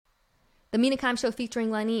The Mina Show featuring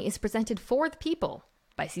Lenny is presented for the people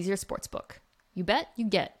by Caesar Sportsbook. You bet, you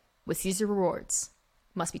get with Caesar Rewards.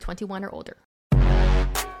 Must be 21 or older.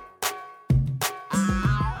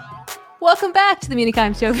 Welcome back to the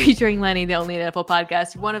Mina Show featuring Lenny, the only NFL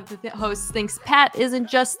podcast. One of the hosts thinks Pat isn't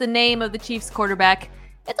just the name of the Chiefs quarterback.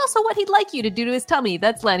 It's also what he'd like you to do to his tummy.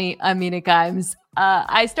 That's Lenny. I'm Mina Kimes.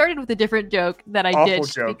 I started with a different joke that I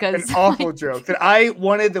ditched because an awful joke that I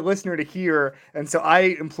wanted the listener to hear, and so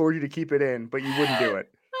I implored you to keep it in, but you wouldn't do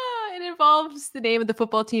it. It involves the name of the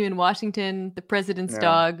football team in Washington, the president's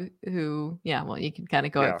dog, who, you can kind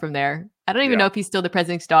of go from there. I don't even know if he's still the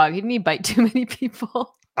president's dog. He didn't bite too many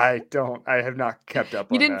people. I have not kept up on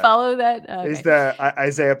that. You didn't follow that? Okay. Is the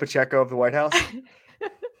Isaiah Pacheco of the White House?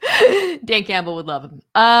 Dan Campbell would love him.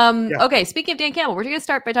 Okay, speaking of Dan Campbell, we're going to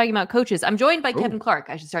start by talking about coaches. I'm joined by Kevin Clark.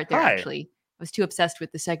 I should start there, actually. I was too obsessed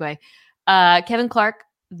with the segue. Kevin Clark,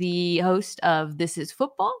 the host of This Is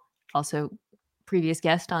Football, also previous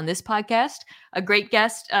guest on this podcast. A great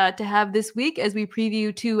guest to have this week as we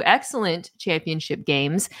preview two excellent championship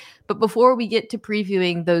games. But before we get to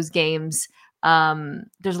previewing those games,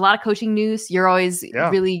 there's a lot of coaching news. You're always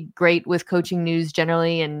really great with coaching news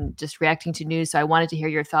generally and just reacting to news. So I wanted to hear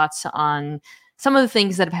your thoughts on some of the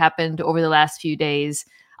things that have happened over the last few days.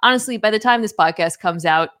 Honestly, by the time this podcast comes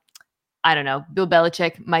out, I don't know, Bill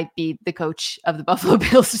Belichick might be the coach of the Buffalo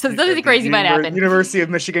Bills. So something crazy might happen. University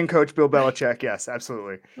of Michigan coach Bill Belichick. Yes,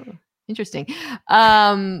 absolutely. Interesting.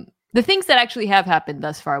 The things that actually have happened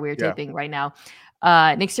thus far, we are taping right now.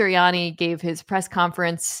 Nick Sirianni gave his press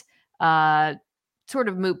conference, sort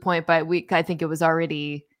of moot point by week. I think it was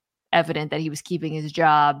already evident that he was keeping his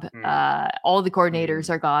job. All the coordinators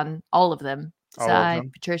are gone. All of them.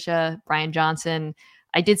 Patricia, Brian Johnson.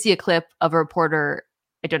 I did see a clip of a reporter,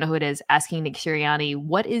 I don't know who it is, asking Nick Sirianni,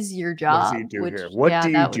 what is your job? What does he do here? What do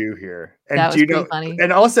you do here? And that was pretty funny.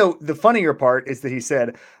 And also the funnier part is that he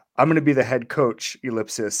said, I'm going to be the head coach,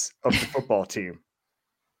 ellipsis, of the football team.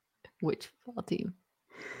 Which football team?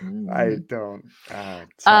 I don't.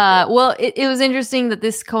 Well, it was interesting that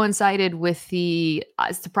this coincided with the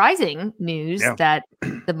surprising news that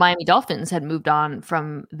the Miami Dolphins had moved on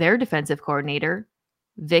from their defensive coordinator,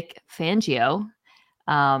 Vic Fangio.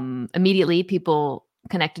 Immediately, people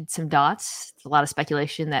connected some dots. There's a lot of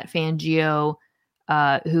speculation that Fangio,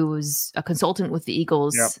 who was a consultant with the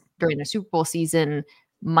Eagles during their Super Bowl season,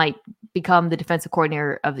 might become the defensive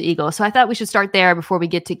coordinator of the Eagles. So I thought we should start there before we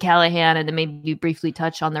get to Callahan and then maybe briefly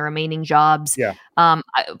touch on the remaining jobs.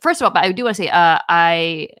 First of all, I do want to say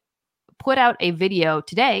I put out a video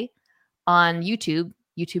today on YouTube,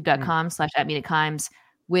 youtube.com/@MinaKimes,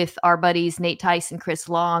 with our buddies Nate Tice and Chris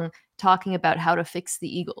Long talking about how to fix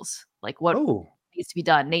the Eagles. Like what needs to be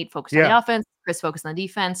done. Nate focused on the offense, Chris focused on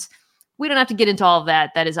defense. We don't have to get into all of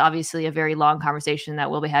that. That is obviously a very long conversation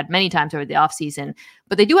that will be had many times over the offseason.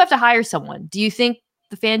 But they do have to hire someone. Do you think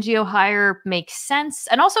the Fangio hire makes sense?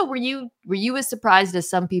 And also, were you as surprised as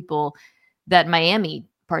some people that Miami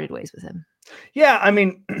parted ways with him? Yeah, I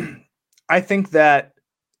mean, I think that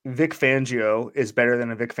Vic Fangio is better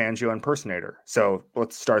than a Vic Fangio impersonator. So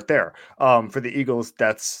let's start there. For the Eagles,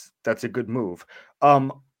 that's a good move.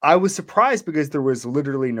 I was surprised because there was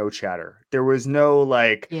literally no chatter. There was no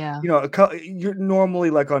you're normally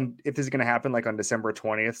like if this is going to happen, like on December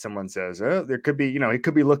 20th, someone says, there could be, he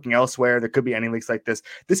could be looking elsewhere. There could be any leaks like this.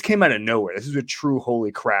 This came out of nowhere. This is a true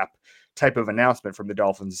holy crap type of announcement from the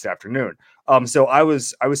Dolphins this afternoon. So I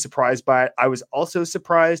was surprised by it. I was also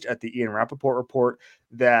surprised at the Ian Rappaport report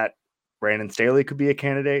that Brandon Staley could be a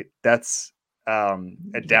candidate. That's a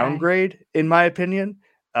downgrade in my opinion.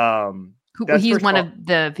 He's he's from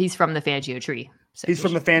the Fangio tree. So he's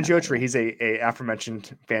from the Fangio tree. He's a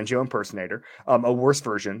aforementioned Fangio impersonator, a worse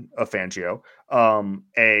version of Fangio,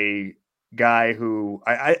 a guy who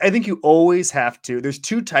I think you always have to. There's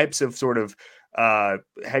two types of sort of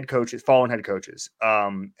head coaches, fallen head coaches.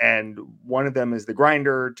 And one of them is the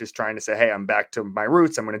grinder, just trying to say, hey, I'm back to my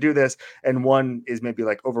roots. I'm going to do this. And one is maybe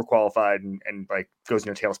like overqualified and like goes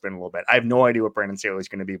in a tailspin a little bit. I have no idea what Brandon Staley is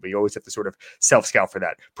going to be, but you always have to sort of self-scout for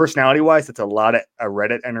that. Personality wise, that's a lot of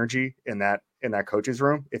Reddit energy in that coach's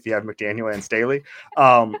room. If you have McDaniel and Staley.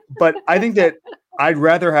 But I think that I'd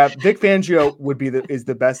rather have Vic Fangio is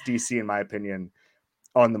the best DC in my opinion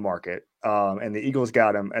on the market. And the Eagles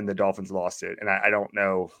got him and the Dolphins lost it. And I don't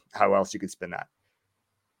know how else you could spin that.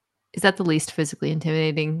 Is that the least physically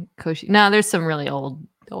intimidating coach? No, there's some really old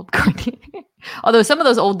coordinators. Although some of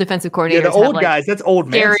those old defensive coordinators, the old guys, that's old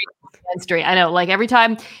man. I know, like every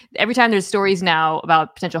time there's stories now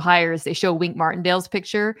about potential hires, they show Wink Martindale's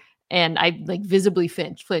picture and I like visibly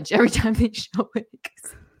flinch every time they show it.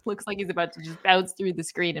 Looks like he's about to just bounce through the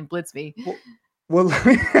screen and blitz me. Well,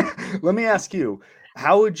 let me ask you,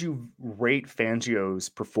 how would you rate Fangio's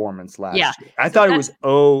performance last year? I thought it was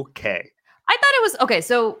okay. I thought it was okay.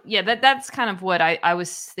 So yeah, that's kind of what I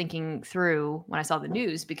was thinking through when I saw the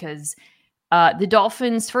news, because the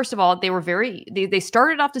Dolphins, first of all, they were they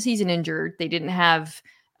started off the season injured. They didn't have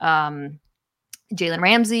Jalen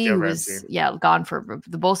Ramsey, who was gone for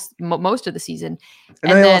most of the season,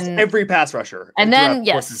 and then they lost every pass rusher. And then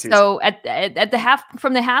so at the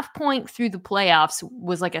from the half point through the playoffs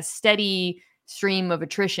was like a steady stream of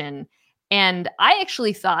attrition. And I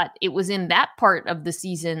actually thought it was in that part of the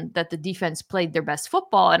season that the defense played their best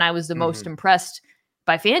football, and I was the most impressed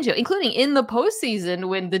by Fangio, including in the postseason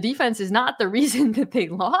when the defense is not the reason that they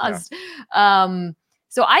lost. Yeah.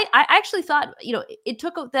 So I actually thought, it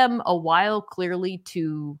took them a while clearly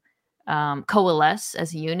to coalesce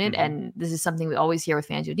as a unit. And this is something we always hear with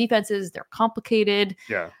Fangio defenses. They're complicated.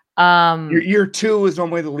 Yeah. Year 2 is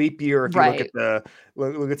normally the leap year if you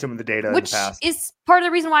look at some of the data, which in the past. Is part of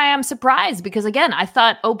the reason why I'm surprised, because again, I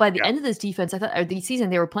thought, by the end of this defense, or the season,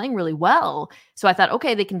 they were playing really well. So I thought,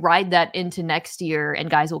 okay, they can ride that into next year and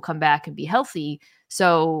guys will come back and be healthy.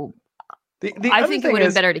 So I think it would have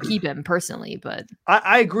been better to keep him personally, but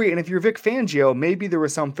I agree. And if you're Vic Fangio, maybe there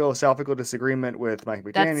was some philosophical disagreement with Mike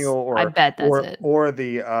McDaniel, I bet that's it. Or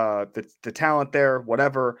the talent there,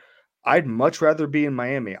 whatever. I'd much rather be in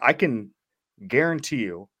Miami. I can guarantee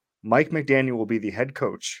you Mike McDaniel will be the head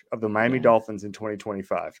coach of the Miami Dolphins in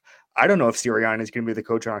 2025. I don't know if Sirianni is going to be the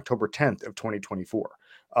coach on October 10th of 2024.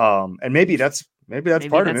 And maybe that's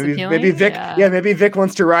part of it. Maybe Vic, maybe Vic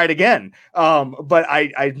wants to ride again. But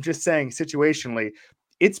I'm just saying situationally,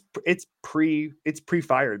 it's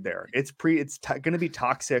pre-fired there. It's going to be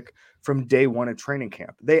toxic from day one of training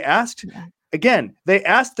camp. They asked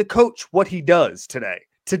the coach what he does today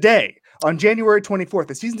on January 24th.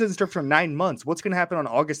 The season doesn't start for 9 months. What's going to happen on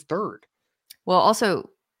August 3rd? Well, also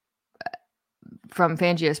from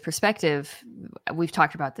Fangio's perspective, we've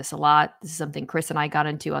talked about this a lot. This is something Chris and I got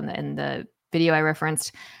into in the video I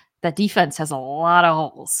referenced. That defense has a lot of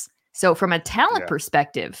holes. So from a talent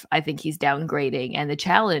perspective, I think he's downgrading and the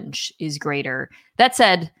challenge is greater. That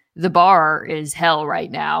said, the bar is hell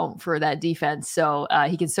right now for that defense. So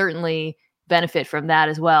he can certainly benefit from that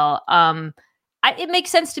as well. It makes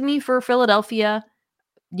sense to me for Philadelphia,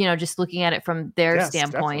 just looking at it from their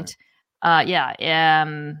standpoint.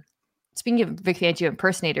 Speaking of Vic Fangio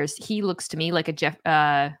impersonators, he looks to me like a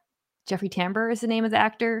Jeffrey Tambor is the name of the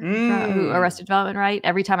actor who Arrested Development, right?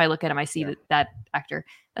 Every time I look at him, I see that actor.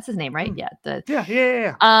 That's his name, right? Yeah.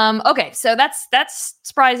 Okay, so that's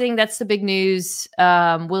surprising. That's the big news.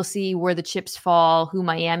 We'll see where the chips fall, who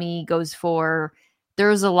Miami goes for.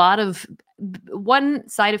 There's a lot of one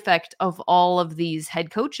side effect of all of these head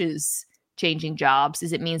coaches changing jobs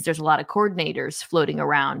is it means there's a lot of coordinators floating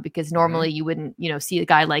around, because normally you wouldn't, see a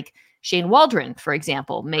guy like Shane Waldron, for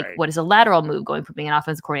example, make what is a lateral move going from being an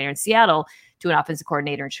offensive coordinator in Seattle to an offensive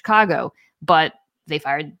coordinator in Chicago. But they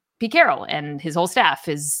fired Pete Carroll and his whole staff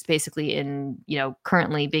is basically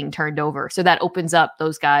currently being turned over. So that opens up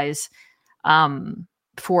those guys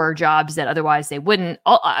for jobs that otherwise they wouldn't.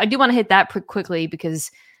 I do want to hit that quickly because,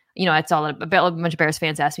 it's all a bunch of Bears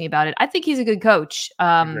fans ask me about it. I think he's a good coach.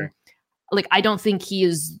 I don't think he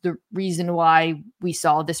is the reason why we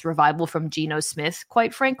saw this revival from Geno Smith,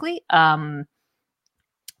 quite frankly. But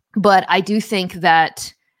I do think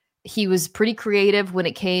that he was pretty creative when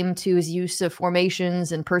it came to his use of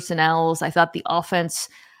formations and personnels. I thought the offense,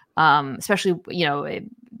 especially,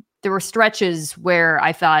 there were stretches where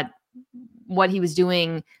I thought what he was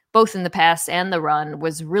doing, both in the pass and the run,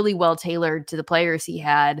 was really well tailored to the players he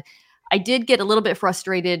had. I did get a little bit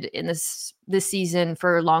frustrated in this season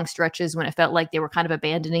for long stretches when it felt like they were kind of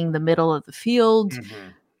abandoning the middle of the field.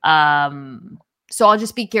 So I'll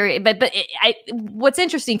just be curious. But what's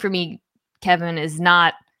interesting for me, Kevin, is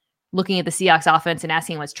not looking at the Seahawks offense and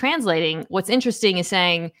asking what's translating. What's interesting is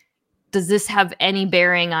saying, does this have any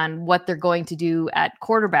bearing on what they're going to do at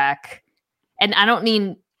quarterback? And I don't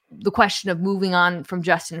mean the question of moving on from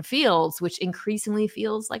Justin Fields, which increasingly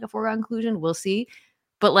feels like a foregone conclusion. We'll see.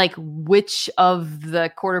 But which of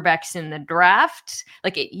the quarterbacks in the draft,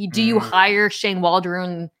 do you hire Shane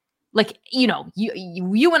Waldron?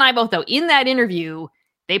 You and I both know in that interview,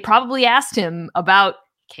 they probably asked him about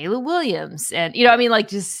Caleb Williams and,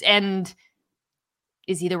 and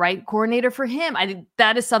is he the right coordinator for him? I think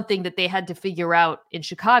that is something that they had to figure out in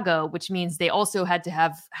Chicago, which means they also had to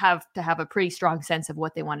have a pretty strong sense of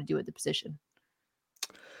what they want to do at the position.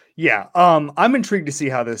 Yeah, I'm intrigued to see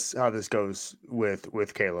how this goes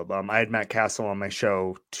with Caleb. I had Matt Castle on my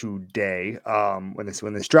show today when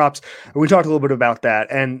this drops. We talked a little bit about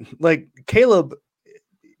that, and Caleb,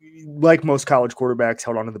 like most college quarterbacks,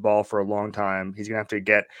 held onto the ball for a long time. He's going to have to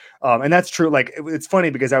get, and that's true. Like, it's funny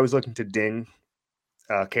because I was looking to ding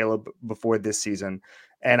Caleb before this season,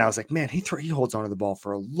 and I was like, man, he holds onto the ball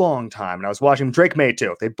for a long time. And I was watching Drake May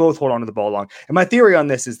too. They both hold onto the ball long. And my theory on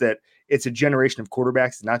this is that it's a generation of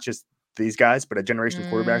quarterbacks, not just these guys, but a generation of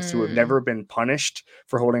quarterbacks who have never been punished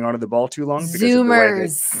for holding onto the ball too long.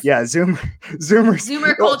 Zoomers. Zoomers.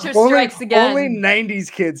 Zoomer culture strikes again. Only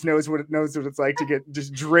 90s kids knows what it's like to get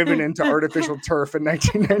just driven into artificial turf in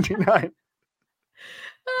 1999.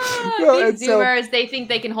 These Zoomers, they think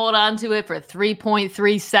they can hold on to it for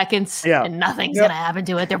 3.3 seconds and nothing's going to happen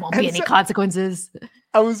to it. There won't be any consequences.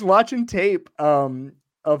 I was watching tape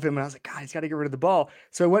of him, and I was like, God, he's got to get rid of the ball.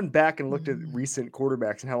 So I went back and looked at recent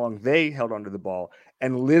quarterbacks and how long they held onto the ball.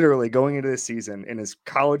 And literally going into this season, in his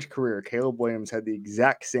college career, Caleb Williams had the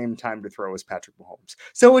exact same time to throw as Patrick Mahomes.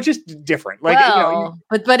 So it's just different. Like,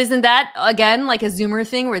 but isn't that again like a Zoomer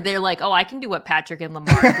thing where they're like, oh, I can do what Patrick and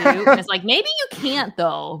Lamar do? And it's like, maybe you can't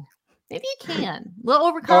though. Maybe you can. A little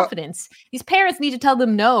overconfidence. These parents need to tell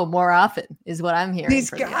them no more often, is what I'm hearing. These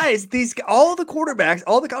guys, all the college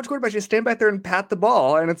quarterbacks just stand back there and pat the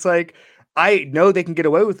ball. And it's like, I know they can get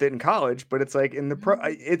away with it in college, but it's like in the pro,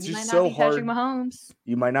 it's just so hard. Patrick Mahomes.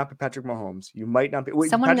 You might not be Patrick Mahomes. You might not be.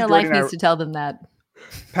 Someone in your life needs to tell them that.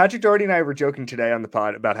 Patrick Doherty and I were joking today on the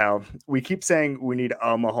pod about how we keep saying we need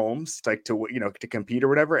a Mahomes, like to compete or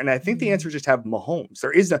whatever. And I think the answer is just have Mahomes.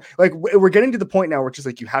 There is we're getting to the point now where it's just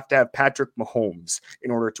like you have to have Patrick Mahomes in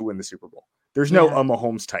order to win the Super Bowl. There's no a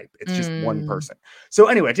Mahomes type. It's just one person. So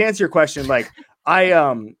anyway, to answer your question, like I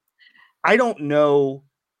don't know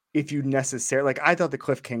if you necessarily, I thought the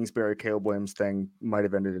Cliff Kingsbury, Caleb Williams thing might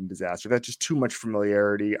have ended in disaster. That's just too much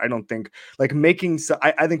familiarity. I don't think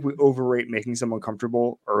I think we overrate making someone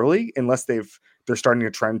comfortable early unless they're starting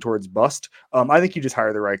to trend towards bust. I think you just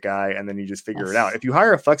hire the right guy and then you just figure it out. If you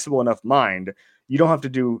hire a flexible enough mind, you don't have to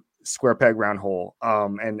do square peg round hole.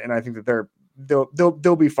 And I think that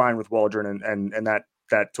they'll be fine with Waldron and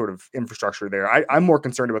that sort of infrastructure there. I'm more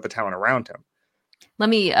concerned about the talent around him. Let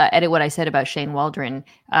me edit what I said about Shane Waldron.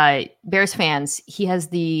 Bears fans, he has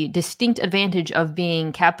the distinct advantage of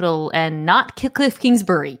being capital and not Cliff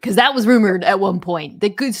Kingsbury, because that was rumored at one point. They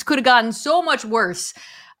could have gotten so much worse.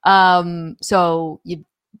 So you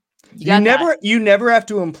never have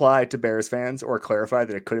to imply to Bears fans or clarify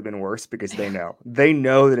that it could have been worse, because they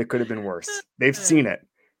know that it could have been worse. They've seen it.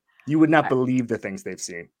 You would not believe the things they've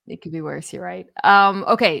seen. It could be worse. You're right.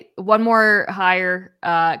 Okay. One more hire.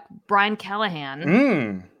 Brian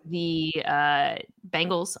Callahan, the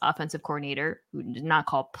Bengals offensive coordinator, who did not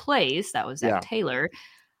call plays. That was Zach Taylor.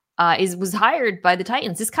 Was hired by the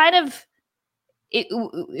Titans. This kind of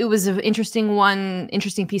it was an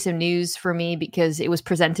interesting piece of news for me, because it was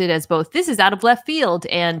presented as both this is out of left field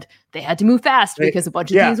and they had to move fast because a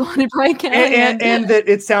bunch of teams wanted Brian Callahan, and that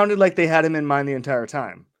it sounded like they had him in mind the entire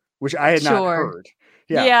time, which I had not heard.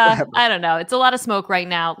 Yeah, I don't know. It's a lot of smoke right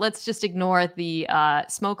now. Let's just ignore the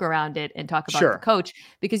smoke around it and talk about the coach,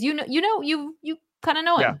 because you kind of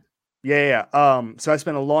know him. Yeah. So I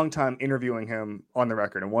spent a long time interviewing him on the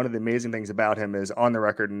record, and one of the amazing things about him is on the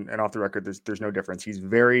record and off the record, there's no difference. He's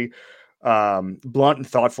very blunt and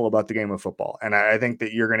thoughtful about the game of football, and I think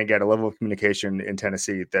that you're going to get a level of communication in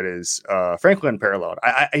Tennessee that is frankly unparalleled.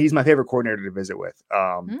 He's my favorite coordinator to visit with,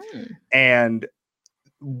 and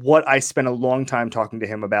what I spent a long time talking to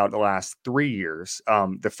him about the last 3 years.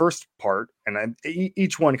 The first part, and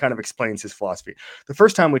each one kind of explains his philosophy. The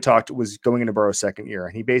first time we talked was going into Burrow's second year,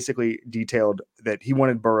 and he basically detailed that he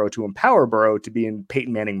wanted Burrow to empower Burrow to be in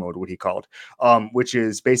Peyton Manning mode, what he called, which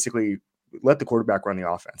is basically let the quarterback run the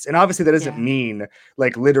offense. And obviously that doesn't mean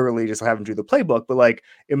literally just have him do the playbook, but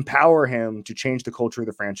empower him to change the culture of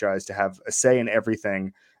the franchise, to have a say in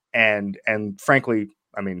everything. And frankly,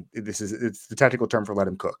 I mean, it's the technical term for let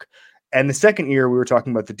him cook. And the second year we were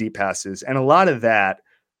talking about the deep passes, and a lot of that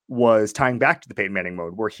was tying back to the Peyton Manning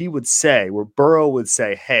mode, where Burrow would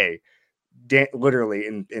say, hey, literally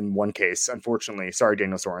in one case, unfortunately, sorry,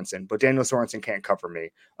 Daniel Sorensen, but Daniel Sorensen can't cover me,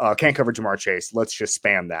 can't cover Jamar Chase. Let's just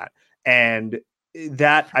spam that. And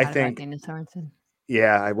that, I think, Daniel Sorensen.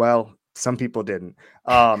 Yeah, well, some people didn't.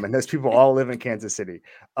 And those people all live in Kansas City.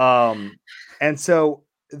 And so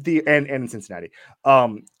and in Cincinnati.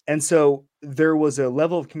 And so there was a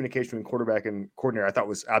level of communication between quarterback and coordinator I thought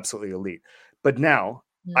was absolutely elite. But now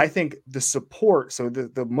I think the support, so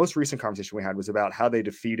the most recent conversation we had was about how they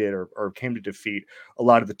defeated or came to defeat a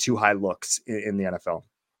lot of the too high looks in the NFL.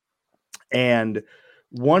 And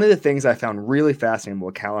one of the things I found really fascinating,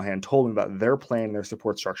 what Callahan told me about their plan and their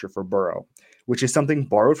support structure for Burrow, which is something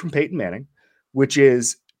borrowed from Peyton Manning, which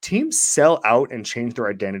is teams sell out and change their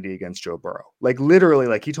identity against Joe Burrow. Like literally,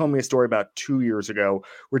 like he told me a story about 2 years ago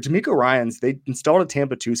where D'Amico Ryans, they installed a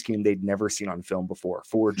Tampa 2 scheme they'd never seen on film before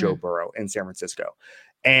for Joe Burrow in San Francisco.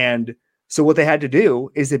 And so what they had to do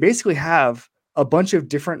is they basically have a bunch of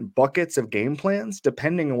different buckets of game plans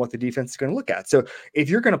depending on what the defense is going to look at. So if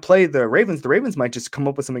you're going to play the Ravens might just come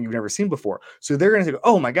up with something you've never seen before. So they're going to say,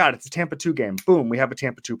 oh my God, it's a Tampa 2 game. Boom, we have a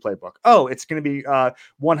Tampa 2 playbook. Oh, it's going to be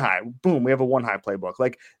one high. Boom, we have a one high playbook.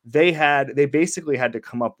 Like they basically had to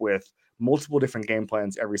come up with multiple different game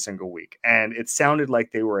plans every single week. And it sounded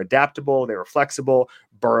like they were adaptable. They were flexible.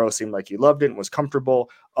 Burrow seemed like he loved it and was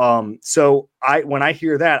comfortable. So when I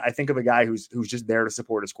hear that, I think of a guy who's just there to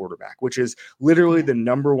support his quarterback, which is literally the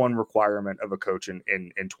number one requirement of a coach in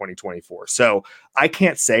 2024. So I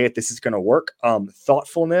can't say if this is going to work.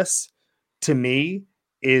 Thoughtfulness to me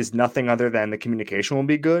is nothing other than the communication will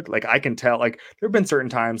be good. Like I can tell, like there have been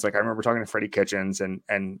certain times, like I remember talking to Freddie Kitchens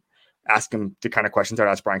and ask him the kind of questions I'd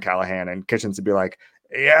ask Brian Callahan, and Kitchens would be like,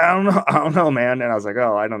 yeah, I don't know, man. And I was like,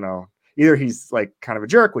 oh, I don't know. Either he's like kind of a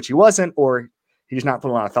jerk, which he wasn't, or he's not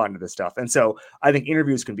putting a lot of thought into this stuff. And so I think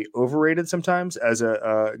interviews can be overrated sometimes as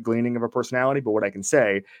a gleaning of a personality. But what I can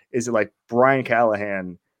say is that like Brian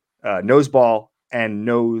Callahan knows ball and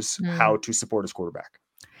knows how to support his quarterback.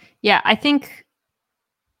 Yeah, I think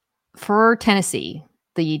for Tennessee,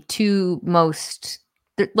 the two most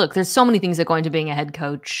look, there's so many things that go into being a head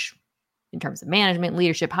coach in terms of management,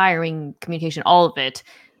 leadership, hiring, communication, all of it,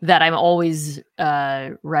 that I'm always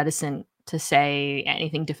reticent to say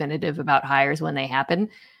anything definitive about hires when they happen.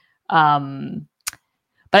 But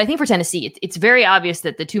I think for Tennessee, it's very obvious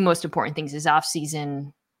that the two most important things this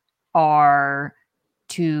offseason are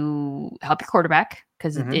to help your quarterback,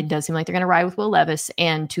 because it does seem like they're going to ride with Will Levis,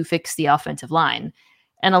 and to fix the offensive line.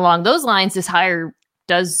 And along those lines, this hire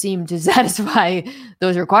does seem to satisfy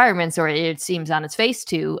those requirements, or it seems on its face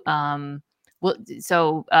to.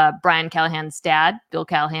 Brian Callahan's dad, Bill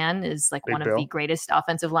Callahan, is like one of the greatest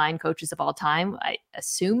offensive line coaches of all time. I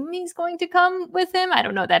assume he's going to come with him. I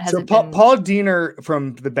don't know. That hasn't been... Paul Diener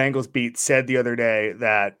from the Bengals beat said the other day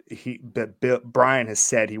that Brian has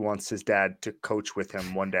said he wants his dad to coach with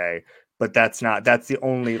him one day. But that's the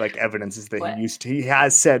only like evidence is that he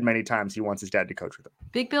has said many times he wants his dad to coach with him.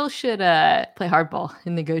 Big Bill should play hardball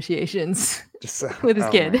in negotiations with his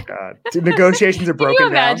kid. My God. Negotiations are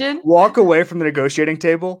broken down. Walk away from the negotiating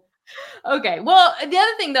table. Okay. Well, the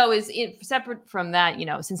other thing though is separate from that,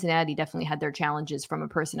 Cincinnati definitely had their challenges from a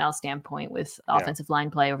personnel standpoint with offensive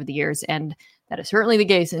line play over the years. And that is certainly the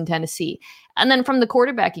case in Tennessee. And then from the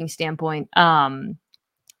quarterbacking standpoint,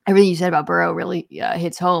 everything you said about Burrow really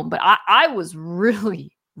hits home. But I was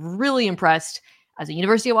really, really impressed as a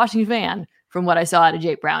University of Washington fan from what I saw out of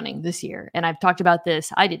Jake Browning this year. And I've talked about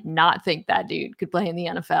this. I did not think that dude could play in the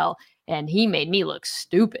NFL, and he made me look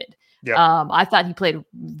stupid. Yep. I thought he played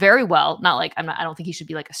very well. Not like I don't think he should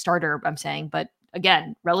be like a starter, I'm saying, but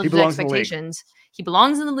again, relative to expectations, he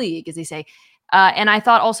belongs in the league, as they say. And I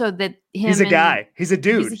thought also that he's a guy. He's a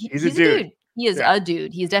dude. He's a dude. He is a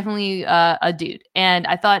dude. He's definitely a dude. And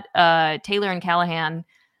I thought Taylor and Callahan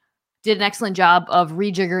did an excellent job of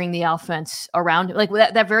rejiggering the offense around him. Like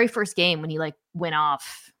that very first game when he like went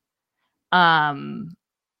off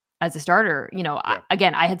as a starter,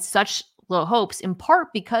 I had such low hopes, in part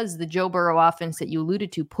because the Joe Burrow offense that you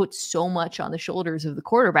alluded to puts so much on the shoulders of the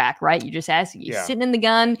quarterback, right? You just ask, he's sitting in the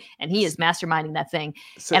gun and he is masterminding that thing.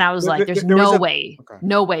 So, and I was like, there's no way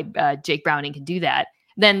Jake Browning can do that.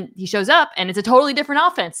 Then he shows up and it's a totally different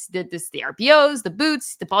offense. The RPOs, the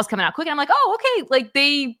boots, the ball's coming out quick. And I'm like, oh, okay. Like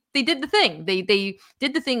they did the thing. They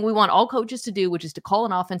did the thing we want all coaches to do, which is to call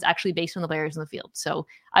an offense actually based on the players in the field. So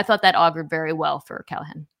I thought that augured very well for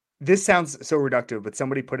Callahan. This sounds so reductive, but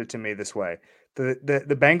somebody put it to me this way.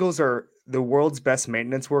 The Bengals are the world's best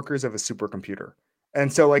maintenance workers of a supercomputer.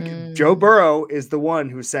 And so like Joe Burrow is the one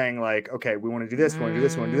who's saying like, okay, we want to do this, we want to do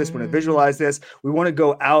this, we want to do this, we want to visualize this. We want to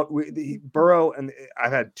go out. Burrow, and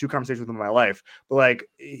I've had 2 conversations with him in my life, but like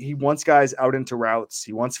he wants guys out into routes.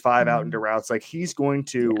 He wants 5 out into routes. Like he's going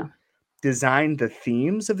to design the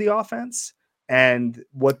themes of the offense. And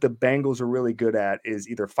what the Bengals are really good at is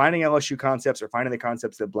either finding LSU concepts or finding the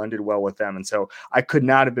concepts that blended well with them. And so I could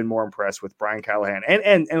not have been more impressed with Brian Callahan.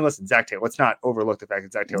 And listen, Zach Taylor, let's not overlook the fact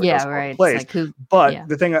that Zach Taylor does all the plays. Like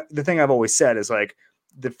the thing I've always said is like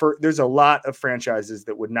there's a lot of franchises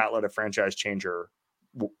that would not let a franchise changer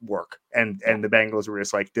work. And the Bengals were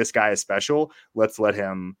just like, this guy is special. Let's let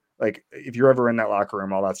him, like, if you're ever in that locker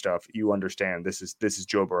room, all that stuff, you understand this is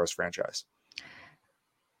Joe Burrow's franchise.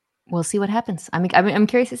 We'll see what happens. I'm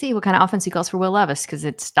curious to see what kind of offense he calls for Will Levis, because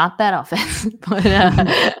it's not that offense.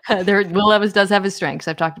 But Will Levis does have his strengths.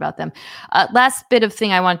 I've talked about them. Last bit of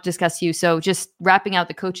thing I want to discuss you. So just wrapping out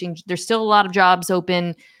the coaching, there's still a lot of jobs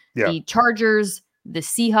open. Yeah. The Chargers, the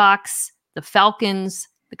Seahawks, the Falcons,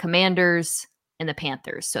 the Commanders, and the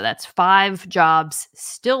Panthers. So that's 5 jobs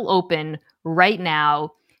still open right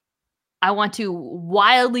now. I want to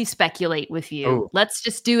wildly speculate with you. Oh. Let's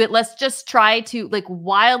just do it. Let's just try to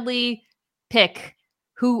wildly pick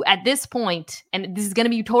who at this point, and this is going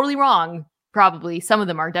to be totally wrong. Probably some of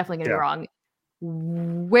them are definitely going to be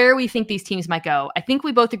wrong. Where we think these teams might go. I think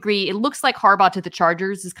we both agree. It looks like Harbaugh to the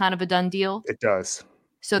Chargers is kind of a done deal. It does.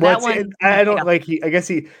 So that one, I don't like. I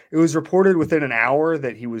guess it was reported within an hour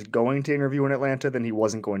that he was going to interview in Atlanta. Then he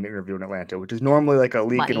wasn't going to interview in Atlanta, which is normally like a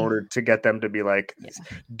leak in order to get them to be like,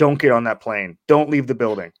 don't get on that plane, don't leave the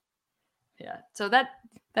building. Yeah. So that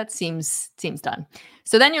seems done.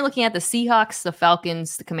 So then you're looking at the Seahawks, the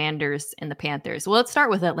Falcons, the Commanders, and the Panthers. Well, let's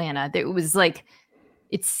start with Atlanta.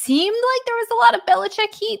 It seemed like there was a lot of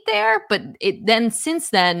Belichick heat there, but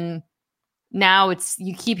since then. Now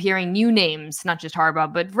you keep hearing new names, not just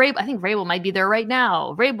Harbaugh, but I think Vrabel might be there right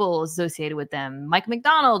now. Vrabel is associated with them. Mike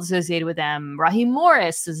McDonald is associated with them. Raheem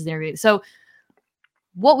Morris is there. So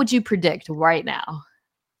what would you predict right now?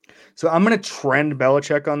 So I'm going to trend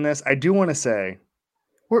Belichick on this. I do want to say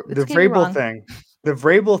the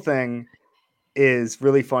Vrabel thing is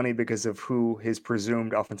really funny because of who his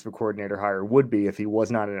presumed offensive coordinator hire would be if he was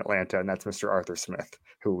not in Atlanta, and that's Mr. Arthur Smith,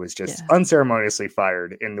 who was just unceremoniously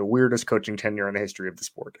fired in the weirdest coaching tenure in the history of the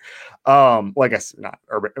sport. Well, I guess not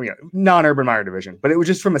urban, non-Urban Meyer division, but it was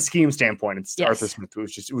just from a scheme standpoint. It's Arthur Smith. It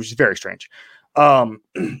was just very strange.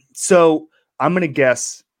 So I'm going to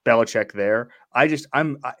guess Belichick there.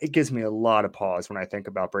 It gives me a lot of pause when I think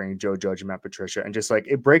about bringing Joe Judge and Matt Patricia, and just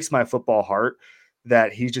it breaks my football heart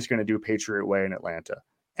that he's just going to do Patriot way in Atlanta.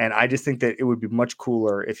 And I just think that it would be much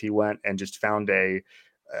cooler if he went and just found a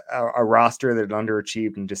roster that had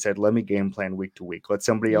underachieved and just said, let me game plan week to week. Let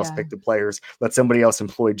somebody else pick the players. Let somebody else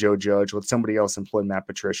employ Joe Judge. Let somebody else employ Matt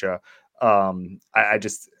Patricia. I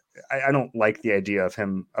don't like the idea of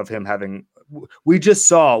him having, we just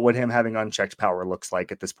saw what him having unchecked power looks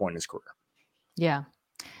like at this point in his career. Yeah.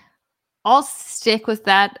 I'll stick with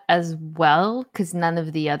that as well, because none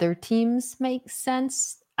of the other teams make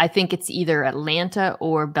sense. I think it's either Atlanta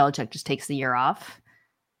or Belichick just takes the year off.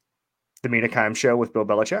 The Mina Kimes show with Bill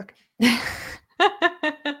Belichick?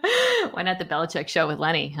 Why not the Belichick show with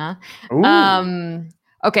Lenny, huh? Ooh.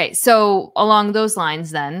 Okay, so along those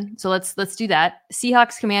lines then, so let's do that.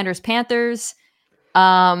 Seahawks, Commanders, Panthers.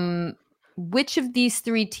 Which of these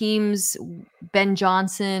 3 teams, Ben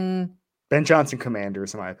Johnson,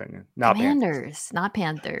 Commanders, in my opinion. Not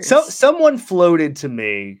Panthers. So someone floated to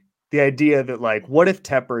me the idea that what if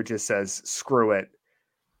Tepper just says, screw it,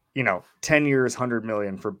 10 years, 100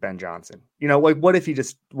 million for Ben Johnson? What if he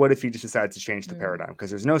just decides to change the paradigm? Because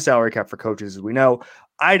there's no salary cap for coaches, as we know.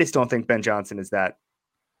 I just don't think Ben Johnson is that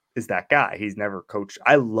guy. He's never coached.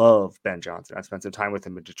 I love Ben Johnson. I spent some time with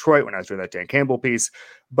him in Detroit when I was doing that Dan Campbell piece.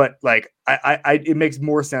 But it makes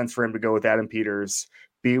more sense for him to go with Adam Peters,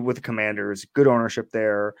 be with the Commanders, good ownership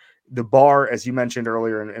there. The bar, as you mentioned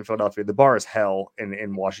earlier in Philadelphia, the bar is hell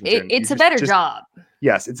in Washington. It's a better job.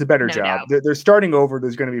 Yes, it's a better job. They're starting over.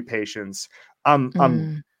 There's going to be patience.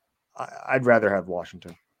 I'd rather have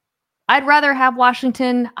Washington.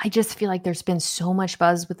 I just feel like there's been so much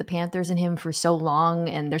buzz with the Panthers and him for so long,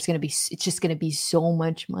 and it's just going to be so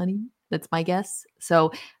much money. That's my guess.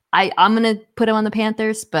 So I'm going to put him on the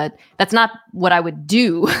Panthers, but that's not what I would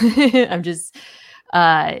do. I'm just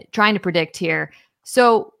trying to predict here.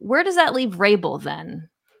 So where does that leave Vrabel then?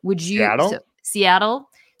 Would you Seattle?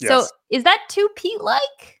 Yes. So is that too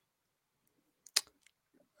Pete-like?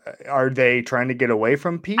 Are they trying to get away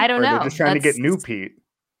from Pete? I don't know. Or they're just trying to get new Pete?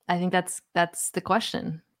 I think that's the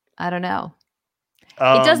question. I don't know.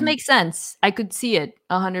 It does make sense. I could see it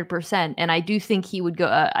 100%, and I do think he would go.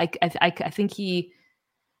 I think he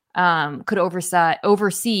could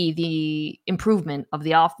oversee the improvement of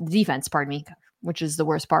the defense. Pardon me, which is the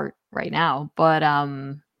worst part right now. But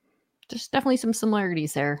there's definitely some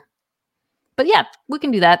similarities there. But yeah, we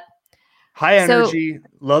can do that. High energy,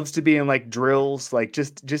 loves to be in drills,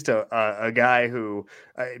 just a guy who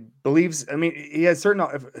believes. I mean, he has certain.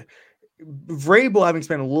 Vrabel, having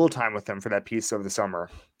spent a little time with him for that piece over the summer,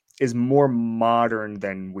 is more modern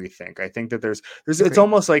than we think. I think that there's it's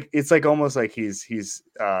almost like he's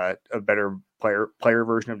a better player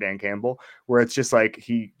version of Dan Campbell, where it's just like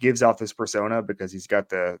he gives off this persona because he's got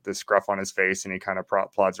the scruff on his face and he kind of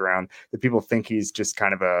plods around that people think he's just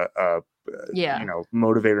kind of a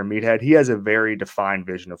motivator meathead. He has a very defined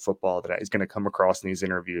vision of football that is going to come across in these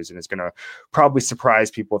interviews and is going to probably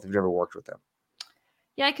surprise people if they've never worked with him.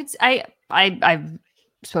 Yeah, I've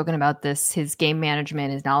spoken about this, his game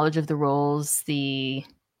management, his knowledge of the roles, he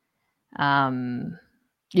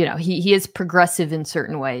is progressive in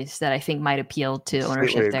certain ways that I think might appeal to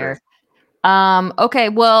ownership there. Okay,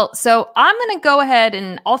 well, so I'm going to go ahead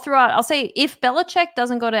and I'll say if Belichick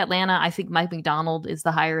doesn't go to Atlanta, I think Mike McDonald is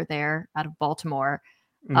the hire there out of Baltimore.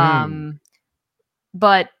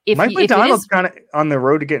 But if Mike McDonald's kind of on the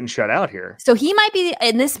road to getting shut out here, so he might be,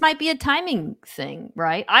 and this might be a timing thing,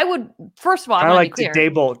 right? I would first of all, kind of like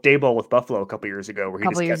Daboll with Buffalo a couple years ago, where he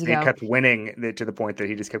kept winning to the point that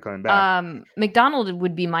he just kept coming back. McDonald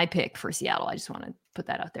would be my pick for Seattle. I just want to put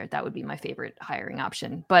that out there. That would be my favorite hiring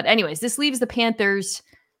option. But anyways, this leaves the Panthers.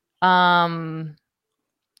 I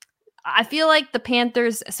feel like the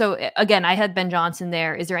Panthers. So again, I had Ben Johnson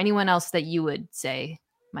there. Is there anyone else that you would say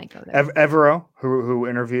might go there? Evero, who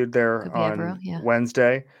interviewed there on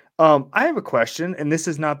Wednesday. I have a question, and this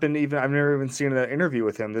has not been I've never even seen an interview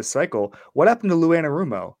with him this cycle. What happened to Lou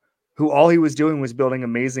Anarumo, who all he was doing was building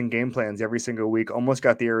amazing game plans every single week, almost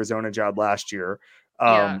got the Arizona job last year.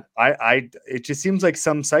 It just seems like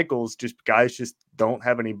some cycles guys just don't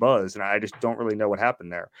have any buzz, and I just don't really know what happened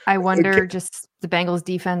there. I wonder, just the Bengals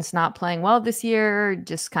defense not playing well this year,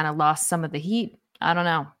 just kind of lost some of the heat. I don't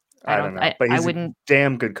know. I don't know, but he's a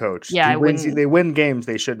damn good coach. Yeah, they win games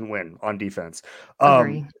they shouldn't win on defense.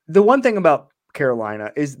 The one thing about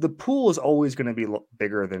Carolina is the pool is always going to be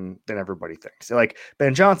bigger than everybody thinks. Like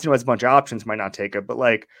Ben Johnson, who has a bunch of options, might not take it, but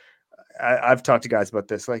like I've talked to guys about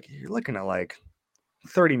this. Like you're looking at like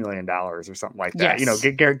 $30 million or something like that. Yes.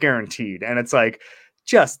 Guaranteed, and it's like,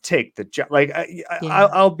 just take the job. Like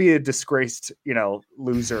I'll be a disgraced,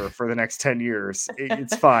 loser for the next 10 years.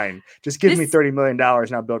 It's fine. Just give me $30 million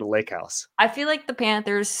and I'll build a lake house. I feel like the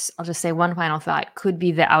Panthers, I'll just say one final thought, could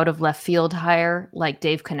be the out of left field hire, like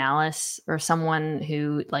Dave Canales or someone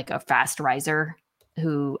who like a fast riser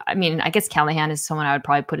who, I mean, I guess Callahan is someone I would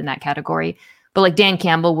probably put in that category. But like Dan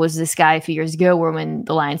Campbell was this guy a few years ago where when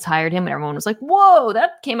the Lions hired him and everyone was like, whoa,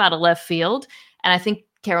 that came out of left field. And I think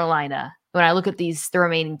Carolina, when I look at the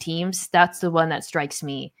remaining teams, that's the one that strikes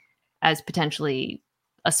me as potentially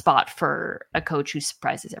a spot for a coach who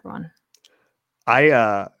surprises everyone.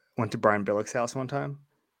 I went to Brian Billick's house one time,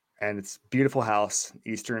 and it's a beautiful house,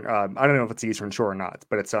 Eastern. I don't know if it's the Eastern Shore or not,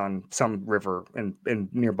 but it's on some river in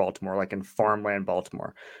near Baltimore, like in farmland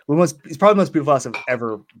Baltimore. It's probably the most beautiful house I've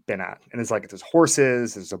ever been at, and it's like there's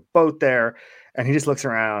horses, there's a boat there, and he just looks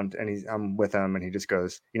around, and I'm with him, and he just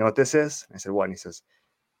goes, "You know what this is?" I said, "What?" And he says,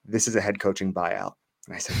 "This is a head coaching buyout."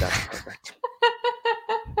 And I said, "That's perfect."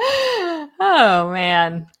 Oh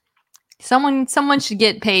man, someone should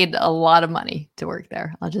get paid a lot of money to work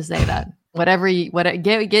there. I'll just say that. Get whatever you can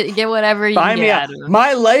get out of them.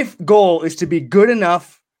 My life goal is to be good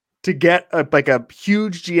enough to get a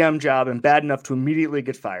huge GM job and bad enough to immediately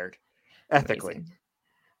get fired ethically.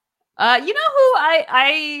 Amazing. You know who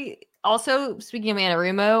I also, speaking of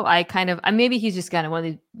Anarumo, maybe he's just gonna want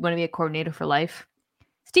to be a coordinator for life.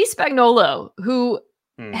 Steve Spagnuolo, who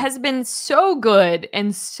has been so good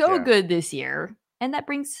and good this year. And that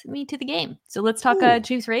brings me to the game. So let's talk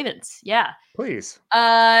Chiefs Ravens. Yeah. Please.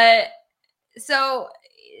 So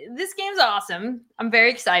this game's awesome. I'm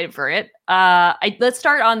very excited for it. Let's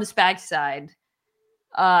start on the Spag side.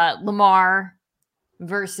 Lamar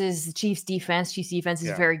versus the Chiefs defense. Chiefs defense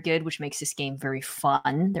is very good, which makes this game very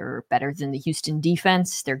fun. They're better than the Houston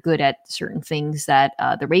defense. They're good at certain things that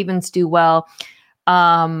the Ravens do well.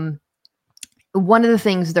 One of the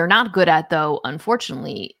things they're not good at, though,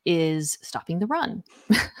 unfortunately, is stopping the run.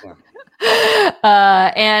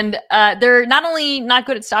 And they're not only not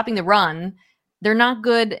good at stopping the run, they're not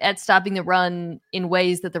good at stopping the run in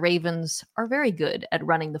ways that the Ravens are very good at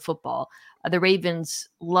running the football. The Ravens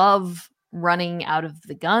love running out of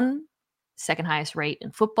the gun, second highest rate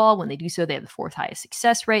in football. When they do so, they have the fourth highest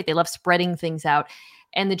success rate. They love spreading things out.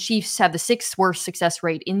 And the Chiefs have the sixth worst success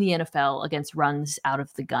rate in the NFL against runs out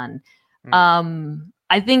of the gun.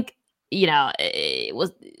 I think, they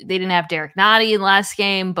didn't have Derek Nottie in the last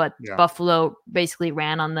game, but Buffalo basically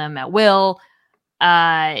ran on them at will.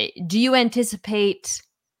 Do you anticipate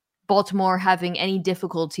Baltimore having any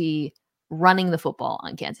difficulty running the football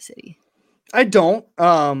on Kansas City? I don't.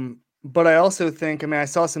 But I also think, I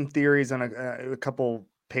saw some theories on a couple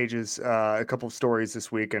pages, a couple of stories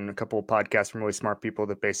this week, and a couple of podcasts from really smart people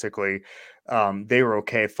that basically they were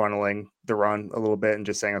okay funneling the run a little bit and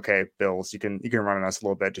just saying, okay, Bills, you can run on us a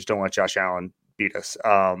little bit, just don't let Josh Allen beat us.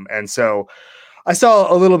 And so I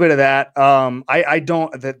saw a little bit of that. I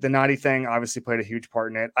don't, the naughty thing obviously played a huge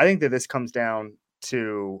part in it. I think that this comes down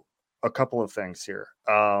to a couple of things here.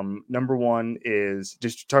 Number one is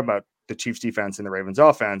just talking about the Chiefs defense and the Ravens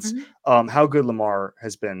offense, how good Lamar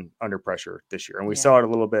has been under pressure this year. And we saw it a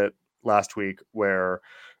little bit last week where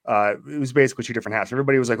it was basically two different halves.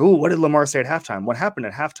 Everybody was like, oh, what did Lamar say at halftime? What happened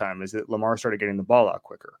at halftime is that Lamar started getting the ball out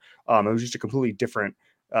quicker. It was just a completely different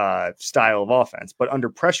style of offense, but under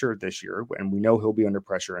pressure this year, and we know he'll be under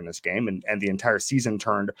pressure in this game, and the entire season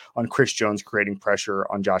turned on Chris Jones creating pressure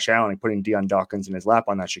on Josh Allen and putting Deion Dawkins in his lap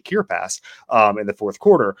on that Shakir pass in the fourth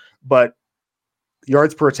quarter. But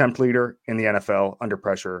yards per attempt leader in the NFL under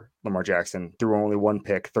pressure, Lamar Jackson threw only one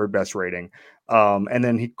pick, third best rating. And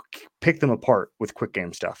then he picked them apart with quick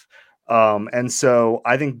game stuff. And so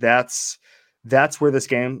I think that's where this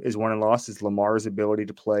game is won and lost, is Lamar's ability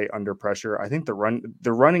to play under pressure. I think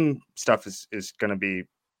the running stuff is going to be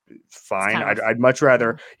fine. I'd much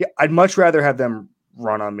rather have them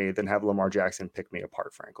run on me than have Lamar Jackson pick me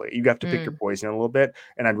apart, frankly. You have to pick your poison a little bit,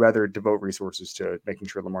 and I'd rather devote resources to making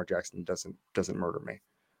sure Lamar Jackson doesn't murder me.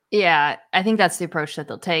 Yeah, I think that's the approach that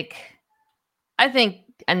they'll take. I think,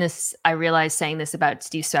 and this, I realize saying this about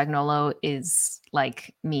Steve Spagnuolo is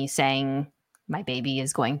like me saying my baby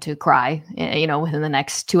is going to cry, within the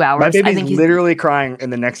next 2 hours. My baby's literally crying in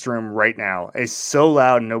the next room right now. It's so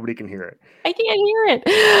loud, nobody can hear it. I can't hear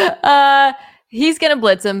it. He's going to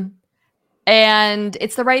blitz him, and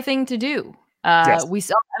it's the right thing to do. Yes. We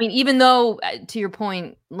saw, even though, to your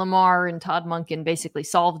point, Lamar and Todd Monken basically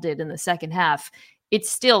solved it in the second half, it's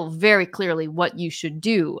still very clearly what you should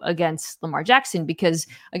do against Lamar Jackson, because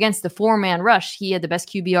against the 4-man rush, he had the best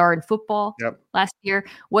QBR in football last year.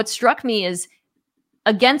 What struck me is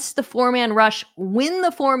against the 4-man rush, when the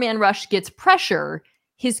 4-man rush gets pressure,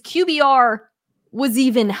 his QBR was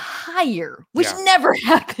even higher, which never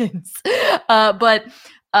happens. But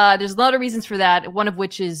there's a lot of reasons for that. One of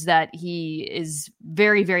which is that he is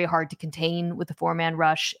very, very hard to contain with the 4-man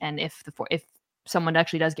rush. And if someone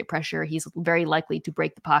actually does get pressure, he's very likely to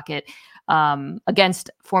break the pocket. Against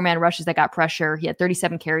 4-man rushes that got pressure, he had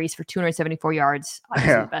 37 carries for 274 yards.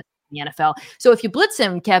 Obviously the best in the NFL. So if you blitz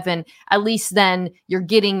him, Kevin, at least then you're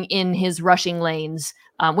getting in his rushing lanes,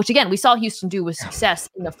 which again, we saw Houston do with success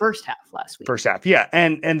in the first half last week. First half, yeah.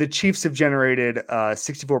 And the Chiefs have generated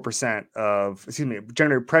generated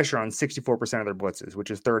pressure on 64% of their blitzes, which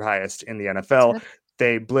is third highest in the NFL.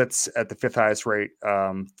 They blitz at the fifth highest rate,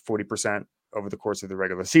 40% over the course of the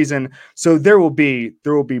regular season. So there will be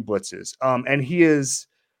blitzes. And he is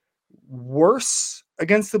worse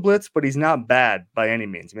against the blitz, but he's not bad by any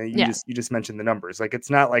means. You just mentioned the numbers. Like, it's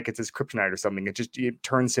not like it's his kryptonite or something. It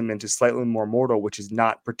turns him into slightly more mortal, which is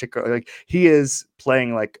not particularly, like, he is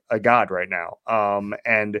playing like a god right now.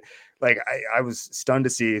 And like, I was stunned to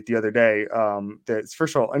see the other day that,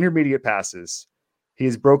 first of all, intermediate passes, he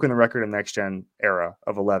has broken the record in the next gen era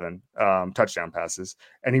of 11 touchdown passes,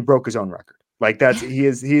 and he broke his own record. Like, he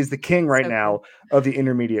is the king right now of the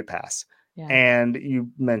intermediate pass. Yeah. And you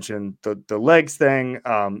mentioned the legs thing.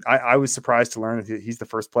 I was surprised to learn that he's the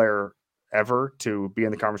first player ever to be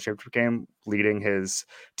in the conference championship game leading his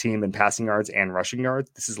team in passing yards and rushing yards.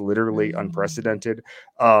 This is literally unprecedented.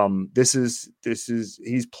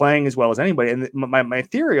 He's playing as well as anybody. And my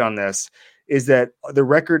theory on this is that the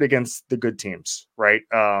record against the good teams, right?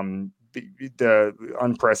 The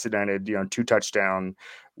unprecedented, 2 touchdown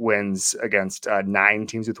wins against 9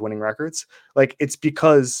 teams with winning records. Like, it's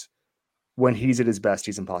because when he's at his best,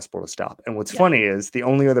 he's impossible to stop. And what's funny is the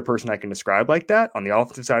only other person I can describe like that on the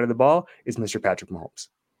offensive side of the ball is Mr. Patrick Mahomes.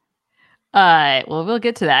 Well, we'll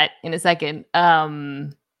get to that in a second.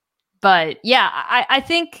 But yeah, I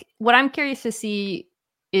think what I'm curious to see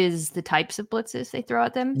is the types of blitzes they throw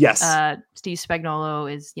at them. Yes. Steve Spagnuolo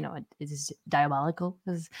is diabolical.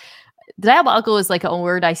 Diabolical is like a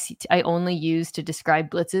word I only use to describe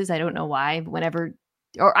blitzes. I don't know why.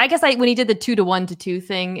 Or I guess when he did the 2-to-1 to 2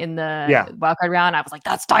 thing in the wildcard round, I was like,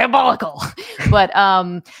 that's diabolical. But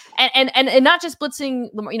and not just blitzing,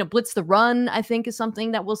 blitz the run, I think, is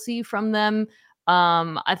something that we'll see from them.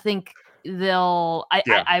 I think one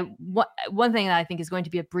thing that I think is going to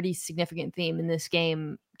be a pretty significant theme in this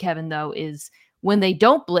game, Kevin, though, is when they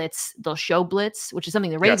don't blitz, they'll show blitz, which is something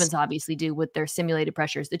the Ravens obviously do with their simulated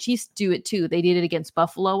pressures. The Chiefs do it too. They did it against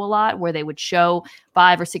Buffalo a lot, where they would show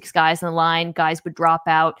 5 or 6 guys in the line. Guys would drop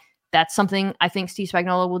out. That's something I think Steve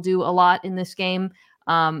Spagnuolo will do a lot in this game.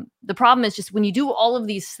 The problem is just when you do all of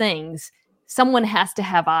these things, someone has to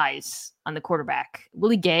have eyes on the quarterback.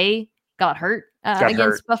 Willie Gay got hurt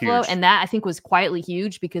against Buffalo. Huge. And that I think was quietly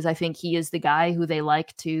huge because I think he is the guy who they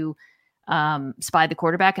like to spy the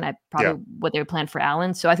quarterback, and what they would plan for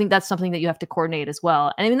Allen. So I think that's something that you have to coordinate as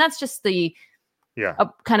well. And I mean, that's just the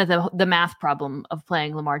kind of the math problem of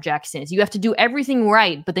playing Lamar Jackson is you have to do everything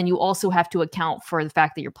right, but then you also have to account for the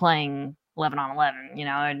fact that you're playing 11 on 11,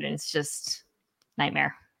 and it's just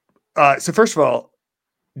nightmare. So first of all,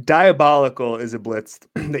 diabolical is a blitz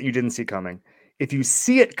that you didn't see coming. If you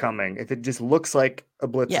see it coming, if it just looks like a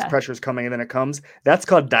blitz, pressure is coming and then it comes, that's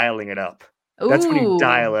called dialing it up. Ooh. That's when you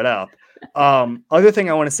dial it up. Other thing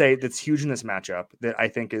I want to say that's huge in this matchup that I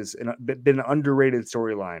think is been an underrated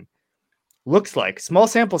storyline. Looks like, small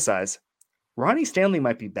sample size, Ronnie Stanley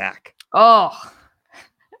might be back. Oh,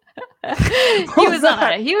 he was on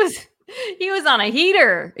a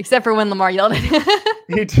heater, except for when Lamar yelled at him.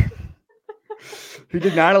 He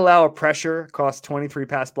did not allow a pressure, cost 23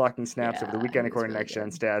 pass blocking snaps over the weekend, according to Next Gen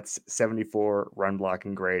Stats, 74 run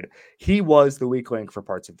blocking grade. He was the weak link for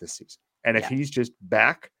parts of this season. And if he's just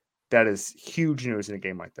back, that is huge news in a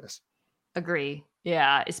game like this. Agree.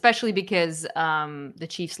 Yeah, especially because the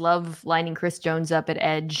Chiefs love lining Chris Jones up at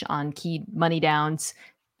edge on key money downs.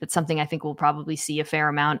 That's something I think we'll probably see a fair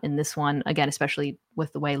amount in this one, again, especially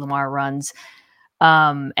with the way Lamar runs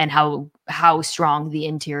and how strong the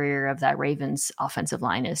interior of that Ravens offensive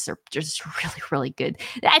line is. They're just really, really good.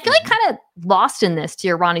 I feel like kind of lost in this, to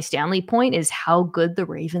your Ronnie Stanley point, is how good the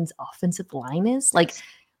Ravens offensive line is. Like,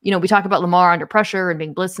 we talk about Lamar under pressure and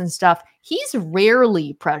being blitzed and stuff. He's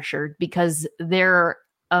rarely pressured because they're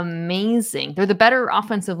amazing. They're the better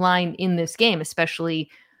offensive line in this game, especially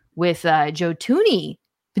with Joe Thuney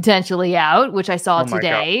potentially out, which I saw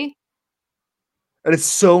today. God. And it's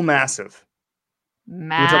so massive.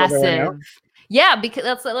 Massive. Yeah, because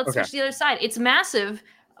let's switch to the other side. It's massive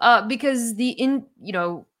because the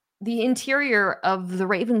interior of the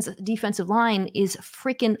Ravens defensive line is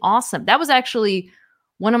freaking awesome. That was actually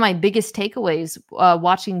one of my biggest takeaways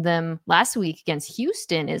watching them last week against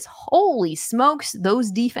Houston is holy smokes,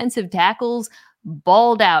 those defensive tackles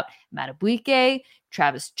balled out. Madubuike,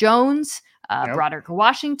 Travis Jones, Broderick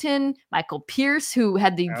Washington, Michael Pierce, who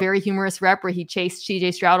had the very humorous rep where he chased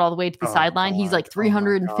CJ Stroud all the way to the sideline. He's like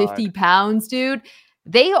 350 pounds, dude.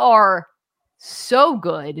 They are so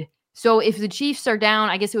good. So if the Chiefs are down,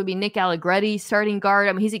 I guess it would be Nick Allegretti starting guard.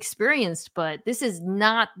 I mean, he's experienced, but this is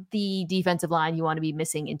not the defensive line you want to be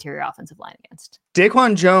missing interior offensive line against.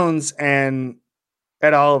 Daquan Jones and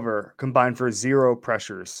Ed Oliver combined for 0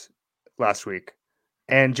 pressures last week.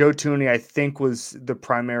 And Joe Thuney, I think, was the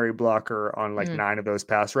primary blocker on 9 of those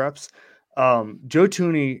pass reps. Joe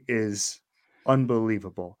Thuney is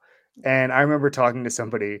unbelievable. And I remember talking to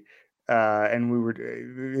somebody and we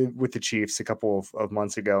were with the Chiefs a couple of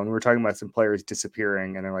months ago, and we were talking about some players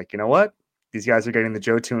disappearing, and they're like, you know what? These guys are getting the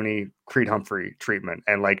Joe Thuney, Creed Humphrey treatment.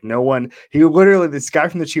 And this guy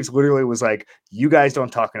from the Chiefs literally was like, you guys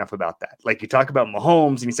don't talk enough about that. Like, you talk about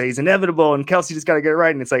Mahomes and you say he's inevitable and Kelsey just got to get it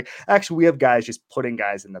right. And it's like, actually, we have guys just putting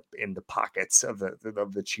guys in the pockets of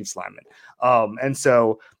the Chiefs linemen. And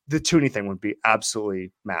so the Thuney thing would be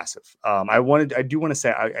absolutely massive. I do want to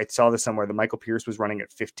say, I saw this somewhere, that Michael Pierce was running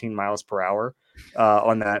at 15 miles per hour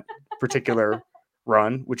on that particular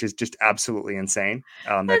run, which is just absolutely insane.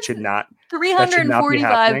 That should not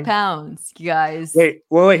 345 pounds, you guys. Wait,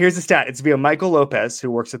 here's the stat. It's via Michael Lopez,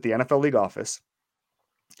 who works at the NFL League office.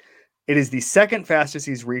 It is the second fastest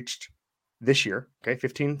he's reached this year. Okay,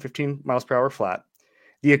 15 miles per hour flat.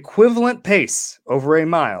 The equivalent pace over a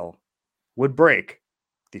mile would break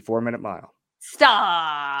the 4-minute mile.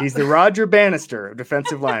 Stop. He's the Roger Bannister of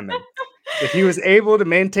defensive linemen. If he was able to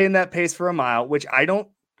maintain that pace for a mile, which I don't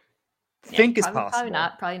think is possible.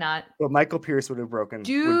 Probably not. But Michael Pierce would have broken. Would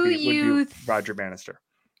be Roger Bannister.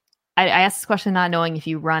 I asked this question not knowing if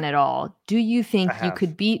you run at all. Do you think you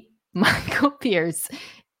could beat Michael Pierce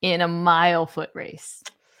in a mile foot race?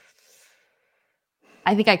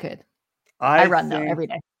 I think I could. I run though every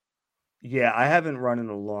day. Yeah, I haven't run in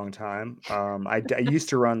a long time. I used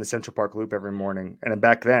to run the Central Park Loop every morning, and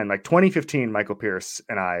back then, 2015, Michael Pierce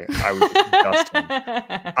and I was dusting.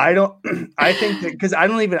 I think that because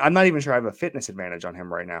I'm not even sure I have a fitness advantage on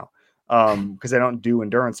him right now, because I don't do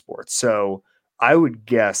endurance sports. So I would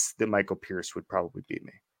guess that Michael Pierce would probably beat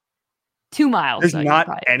me. 2 miles. There's not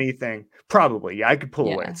anything. Probably, yeah, I could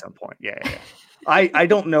pull away at some point. Yeah. I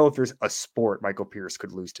don't know if there's a sport Michael Pierce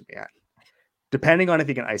could lose to me at. Depending on if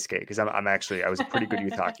he can ice skate, because I was a pretty good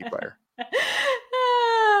youth hockey player.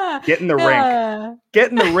 Get in the rink. Get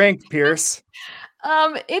in the rink, Pierce.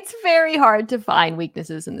 It's very hard to find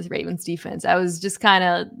weaknesses in this Ravens defense. I was just kind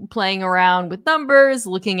of playing around with numbers,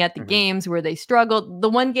 looking at the games where they struggled. The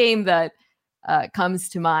one game that comes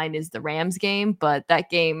to mind is the Rams game, but that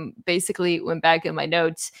game basically went back in my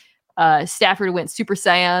notes. Stafford went Super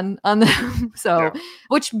Saiyan on them. So,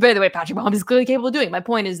 which, by the way, Patrick Mahomes is clearly capable of doing. My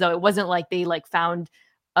point is, though, it wasn't like they found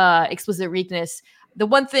explicit weakness. The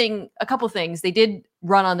one thing, a couple things, they did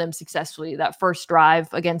run on them successfully. That first drive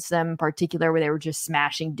against them in particular, where they were just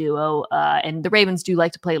smashing duo. And the Ravens do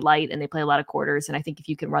like to play light, and they play a lot of quarters. And I think if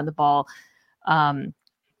you can run the ball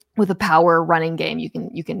with a power running game, you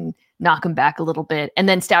can knock them back a little bit. And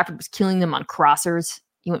then Stafford was killing them on crossers.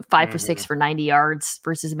 He went 5 for 6 for 90 yards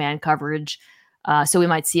versus man coverage. So we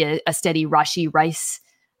might see a steady Rashee Rice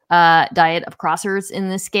diet of crossers in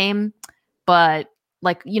this game. But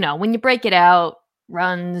when you break it out,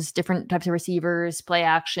 runs, different types of receivers, play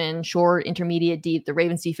action, short, intermediate, deep, the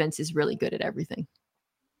Ravens defense is really good at everything.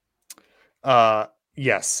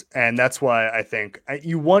 Yes. And that's why I think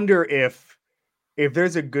you wonder if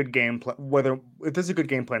there's a good game plan, if there's a good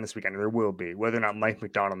game plan this weekend, there will be, whether or not Mike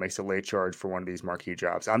McDonald makes a late charge for one of these marquee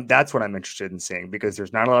jobs. That's what I'm interested in seeing, because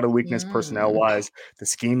there's not a lot of weakness personnel wise. The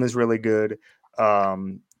scheme is really good.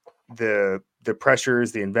 The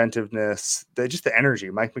pressures, the inventiveness, just the energy.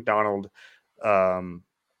 Mike McDonald.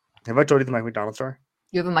 Have I told you the Mike McDonald story?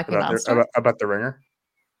 You have a Mike McDonald story? About the Ringer?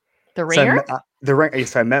 The Ringer?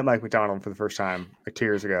 So I met Mike McDonald for the first time 2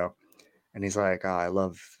 years ago. And he's like,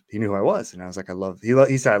 he knew who I was. And I was like,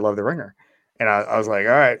 he said, I love the Ringer. And I was like,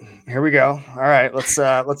 all right, here we go. All right, let's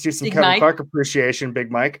do some Big Kevin Mike. Clark appreciation,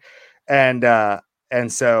 Big Mike. And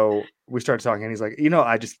so we started talking, and he's like,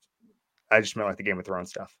 I just meant like the Game of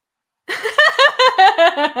Thrones stuff.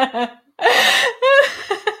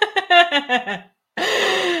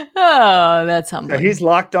 Oh, that's humbling. So he's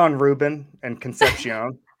locked on Ruben and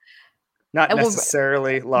Concepcion. Not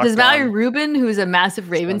necessarily locked on. Does Valerie Rubin, who's a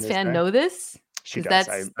massive Ravens fan, know this? She does.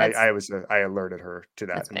 I alerted her to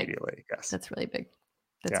that immediately. Yes. That's really big.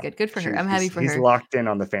 That's good. Good for her. I'm happy for her. He's locked in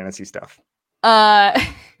on the fantasy stuff. The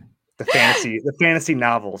fantasy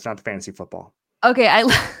novels, not the fantasy football. Okay,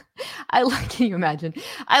 can you imagine?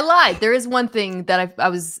 I lied. There is one thing that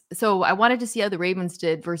I wanted to see how the Ravens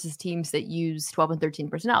did versus teams that use 12 and 13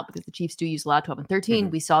 personnel, because the Chiefs do use a lot of 12 and 13.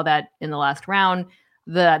 We saw that in the last round.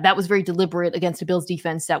 That was very deliberate against a Bills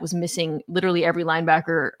defense that was missing literally every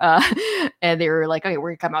linebacker. And they were like, okay, we're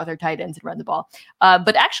going to come out with our tight ends and run the ball.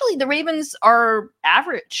 But actually, the Ravens are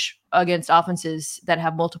average against offenses that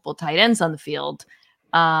have multiple tight ends on the field.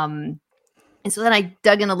 And so then I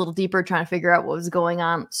dug in a little deeper, trying to figure out what was going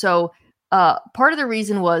on. So part of the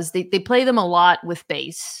reason was they play them a lot with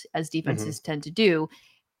base, as defenses tend to do.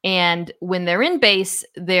 And when they're in base,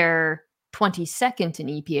 they're 22nd in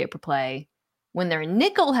EPA per play. When they're in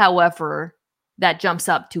nickel, however, that jumps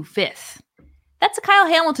up to 5th. That's a Kyle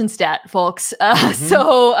Hamilton stat, folks.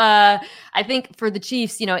 So I think for the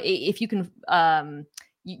Chiefs, if you can,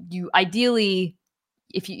 you ideally,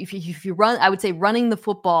 if you run, I would say running the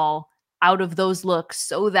football out of those looks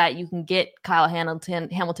so that you can get Kyle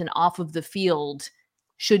Hamilton off of the field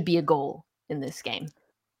should be a goal in this game.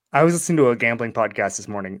 I was listening to a gambling podcast this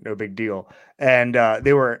morning, no big deal. And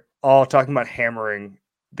they were all talking about hammering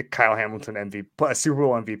the Kyle Hamilton MVP, Super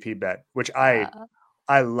Bowl MVP bet, which I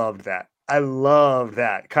loved that. I loved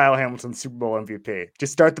that. Kyle Hamilton Super Bowl MVP.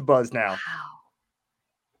 Just start the buzz now.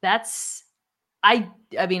 Wow. I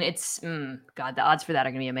mean, it's, God, the odds for that are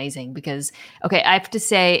going to be amazing because, okay, I have to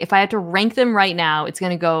say, if I had to rank them right now, it's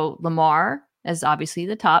going to go Lamar as obviously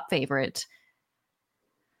the top favorite.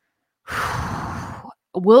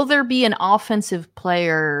 Will there be an offensive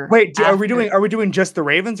player? Wait, are we doing just the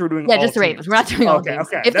Ravens? Or are we doing all just the Ravens? We're not doing all teams.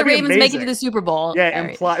 Okay. If the Ravens make it to the Super Bowl,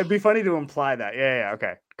 it'd be funny to imply that. Yeah.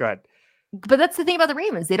 Okay, go ahead. But that's the thing about the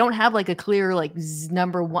Ravens; they don't have like a clear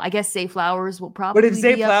number one. I guess Zay Flowers will probably. But if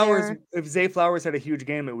Zay Flowers had a huge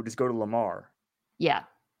game, it would just go to Lamar. Yeah.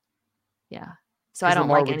 So I don't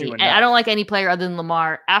like any player other than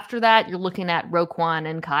Lamar. After that, you're looking at Roquan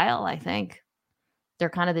and Kyle. I think they're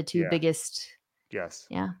kind of the two biggest. Yes.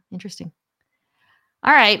 Yeah. Interesting.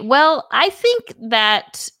 All right. Well, I think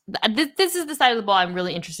that this is the side of the ball I'm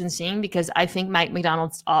really interested in seeing because I think Mike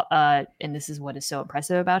McDonald's, and this is what is so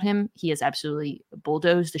impressive about him, he has absolutely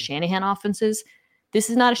bulldozed the Shanahan offenses. This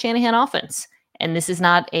is not a Shanahan offense, and this is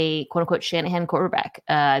not a quote-unquote Shanahan quarterback.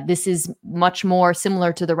 This is much more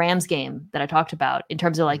similar to the Rams game that I talked about in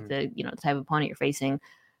terms of like the type of opponent you're facing.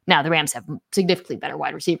 Now, the Rams have significantly better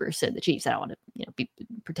wide receivers than the Chiefs. I don't want to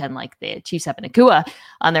pretend like the Chiefs have an Nakua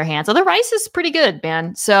on their hands. Although Rice is pretty good,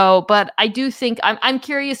 man. So, but I do think I'm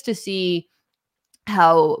curious to see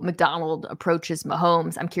how McDonald approaches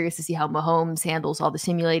Mahomes. I'm curious to see how Mahomes handles all the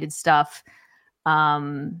simulated stuff.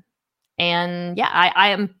 And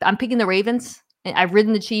yeah, I'm picking the Ravens. I've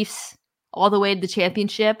ridden the Chiefs all the way to the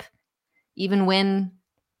championship, even when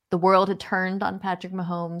the world had turned on Patrick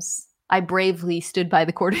Mahomes. I bravely stood by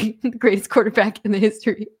the greatest quarterback in the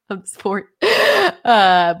history of the sport.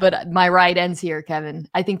 But my ride ends here, Kevin.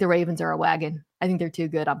 I think the Ravens are a wagon. I think they're too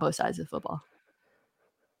good on both sides of football.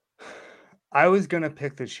 I was gonna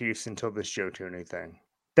pick the Chiefs until this Joe Tooney thing.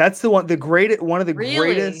 That's one of the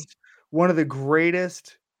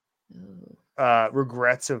greatest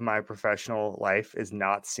regrets of my professional life is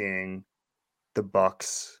not seeing the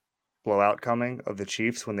Bucs blowout coming of the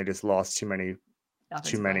Chiefs when they just lost too many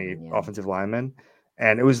offensive linemen.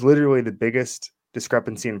 And it was literally the biggest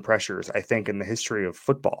discrepancy in pressures, I think, in the history of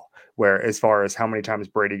football, where as far as how many times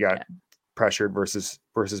Brady got pressured versus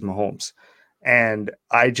Mahomes. And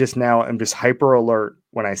I just now am just hyper alert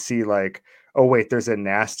when I see like, oh wait, there's a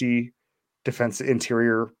nasty defense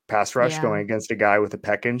interior pass rush going against a guy with a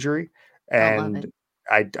pec injury. And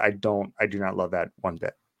I do not love that one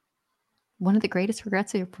bit. One of the greatest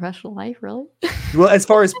regrets of your professional life, really? Well, as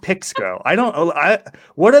far as picks go,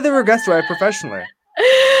 what other regrets do I have professionally?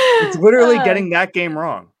 It's literally getting that game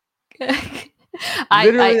wrong.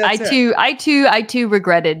 I too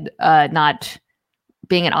regretted not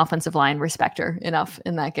being an offensive line respecter enough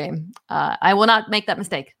in that game. I will not make that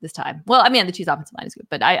mistake this time. Well, I mean, the Chiefs offensive line is good,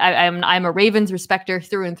 but I'm a Ravens respecter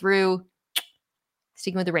through and through.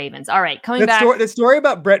 Sticking with the Ravens. All right, the story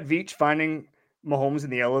about Brett Veach finding Mahomes in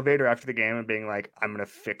the elevator after the game and being like, I'm going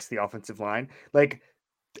to fix the offensive line. Like,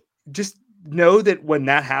 just know that when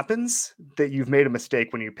that happens, that you've made a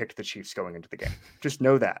mistake when you picked the Chiefs going into the game. Just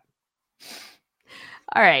know that.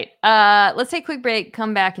 All right. Let's take a quick break,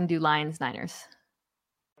 come back and do Lions Niners.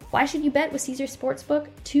 Why should you bet with Caesars Sportsbook?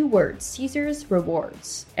 2 words, Caesars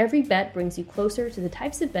Rewards. Every bet brings you closer to the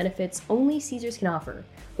types of benefits only Caesars can offer.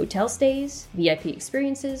 Hotel stays, VIP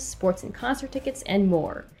experiences, sports and concert tickets, and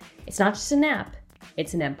more. It's not just an app,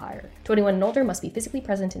 it's an empire. 21 and older must be physically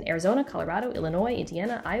present in Arizona, Colorado, Illinois,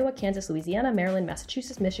 Indiana, Iowa, Kansas, Louisiana, Maryland,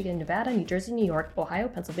 Massachusetts, Michigan, Nevada, New Jersey, New York, Ohio,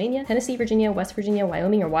 Pennsylvania, Tennessee, Virginia, West Virginia,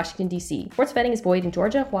 Wyoming, or Washington, D.C. Sports betting is void in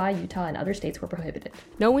Georgia, Hawaii, Utah, and other states where prohibited.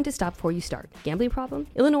 Know when to stop before you start. Gambling problem?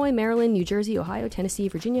 Illinois, Maryland, New Jersey, Ohio, Tennessee,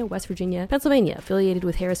 Virginia, West Virginia, Pennsylvania, affiliated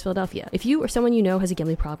with Harris, Philadelphia. If you or someone you know has a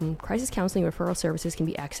gambling problem, crisis counseling referral services can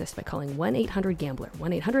be accessed by calling 1-800-GAMBLER,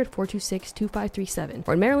 1-800-426-2537.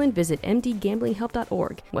 Or in Maryland, visit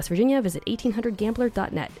mdgamblinghelp.org. West Virginia, visit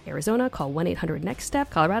 1800gambler.net. Arizona, call 1-800-NEXT-STEP.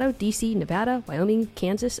 Colorado, DC, Nevada, Wyoming,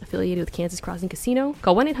 Kansas, affiliated with Kansas Crossing Casino,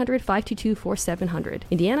 call 1-800-522-4700.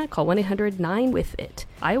 Indiana, call 1-800-9-WITH-IT.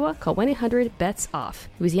 Iowa, call 1-800-BETS-OFF.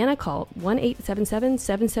 Louisiana, call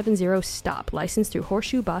 1-877-770-STOP. Licensed through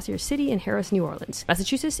Horseshoe, Bossier City, and Harris, New Orleans.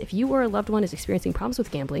 Massachusetts, if you or a loved one is experiencing problems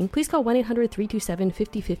with gambling, please call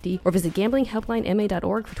 1-800-327-5050 or visit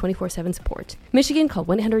gamblinghelplinema.org for 24/7 support. Michigan, call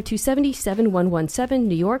 1-800-270-7117.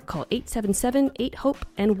 New York, call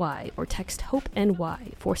 877-8-HOPE-NY or text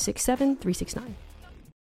HOPE-NY 467-369.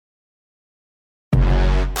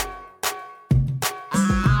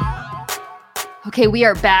 Okay, we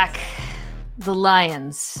are back. The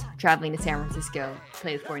Lions traveling to San Francisco to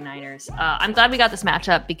play the 49ers. I'm glad we got this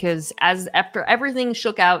matchup because after everything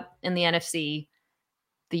shook out in the NFC,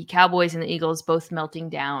 the Cowboys and the Eagles both melting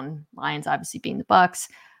down, Lions obviously being the Bucs,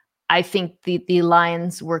 I think the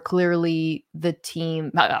Lions were clearly the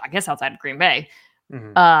team, I guess outside of Green Bay,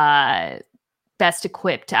 best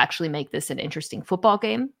equipped to actually make this an interesting football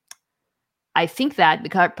game. I think that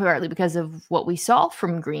partly because of what we saw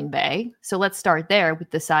from Green Bay. So let's start there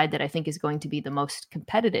with the side that I think is going to be the most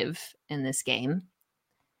competitive in this game.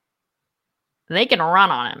 They can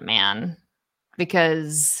run on it, man,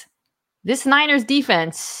 because this Niners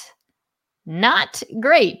defense, not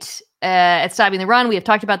great at stopping the run. We have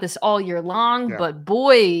talked about this all year long, but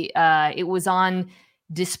boy, it was on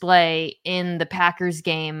display in the Packers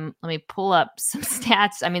game. Let me pull up some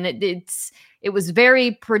stats. I mean, it was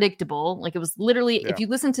very predictable. Like it was literally, if you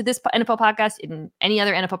listen to this NFL podcast and any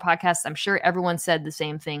other NFL podcast, I'm sure everyone said the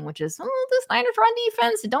same thing, which is, this Niners run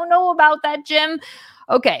defense. I don't know about that, Jim.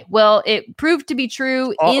 Okay, well, it proved to be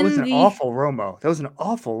true. It was an awful Romo. That was an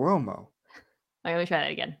awful Romo. Let me try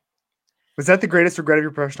that again. Was that the greatest regret of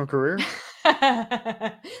your professional career?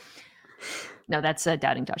 No, that's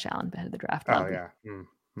doubting Josh Allen ahead of the draft. Oh, yeah.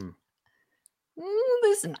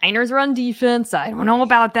 This Niners run defense. I don't know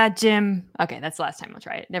about that, Jim. Okay, that's the last time. I'll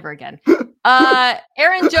try it. Never again.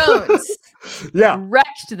 Aaron Jones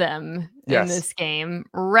wrecked them in this game.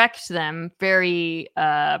 Wrecked them very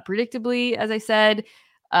predictably, as I said.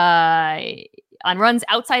 on runs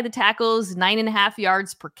outside the tackles, 9.5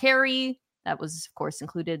 yards per carry. That was, of course,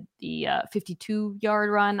 included the 52-yard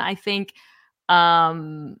run, I think.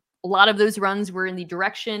 A lot of those runs were in the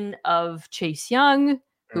direction of Chase Young,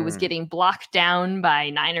 who was getting blocked down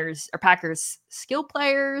by Packers skill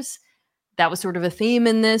players. That was sort of a theme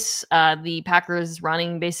in this. The Packers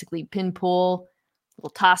running basically pin pull, little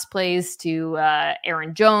toss plays to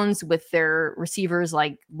Aaron Jones with their receivers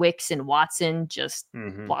like Wicks and Watson just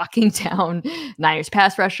blocking down Niners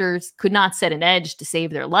pass rushers. Could not set an edge to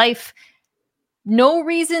save their life. No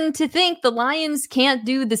reason to think the Lions can't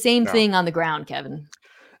do the same thing on the ground, Kevin.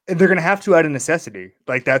 And they're going to have to out of necessity.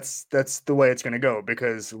 Like that's the way it's going to go,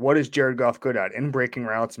 because what is Jared Goff good at? In breaking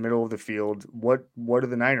routes, middle of the field. What do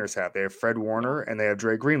the Niners have? They have Fred Warner and they have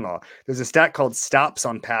Dre Greenlaw. There's a stat called stops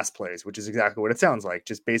on pass plays, which is exactly what it sounds like.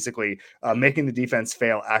 Just basically making the defense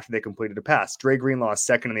fail after they completed a pass. Dre Greenlaw is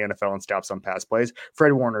second in the NFL in stops on pass plays.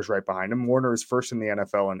 Fred Warner's right behind him. Warner is first in the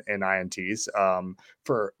NFL in INTs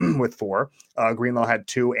with 4. Greenlaw had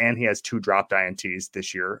 2, and he has 2 dropped INTs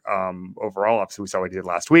this year overall. Obviously, we saw what he did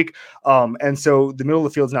last week. And so the middle of the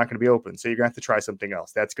field is not going to be open. So you're going to have to try something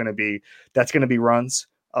else. That's going to be runs.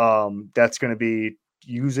 That's going to be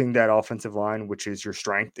using that offensive line, which is your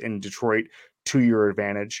strength in Detroit, to your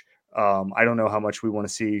advantage. I don't know how much we want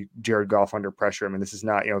to see Jared Goff under pressure. I mean, this is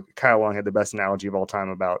not, Kyle Long had the best analogy of all time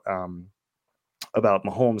about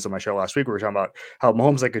Mahomes on my show last week. We were talking about how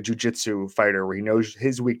Mahomes is like a jiu-jitsu fighter where he knows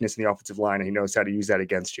his weakness in the offensive line and he knows how to use that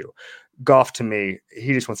against you. Goff, to me,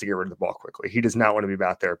 he just wants to get rid of the ball quickly. He does not want to be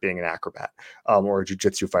back there being an acrobat or a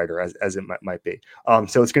jiu-jitsu fighter as it might be.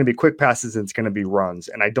 So it's going to be quick passes and it's going to be runs.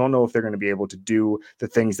 And I don't know if they're going to be able to do the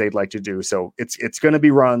things they'd like to do. So it's going to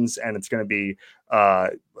be runs, and it's going to be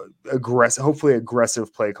hopefully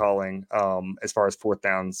aggressive play calling as far as fourth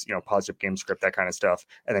downs, positive game script, that kind of stuff,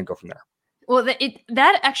 and then go from there. Well,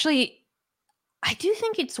 that actually, I do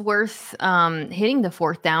think it's worth hitting the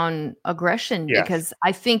fourth down aggression because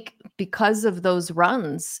I think because of those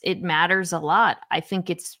runs, it matters a lot. I think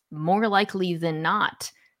it's more likely than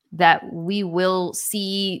not that we will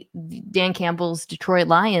see Dan Campbell's Detroit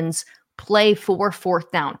Lions play for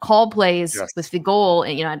fourth down, call plays with the goal,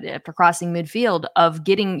 after crossing midfield of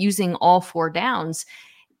using all 4 downs,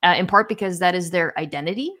 in part because that is their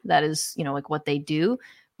identity. That is, like what they do.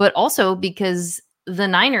 But also because the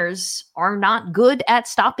Niners are not good at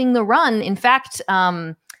stopping the run. In fact,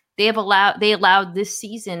 they allowed this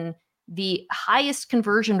season the highest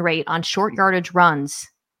conversion rate on short yardage runs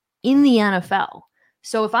in the NFL.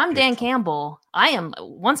 So if I'm Dan Campbell,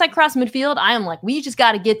 once I cross midfield, I am like, we just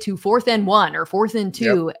got to get to 4th and 1 or 4th and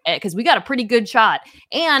 2 because we got a pretty good shot.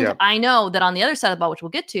 And I know that on the other side of the ball, which we'll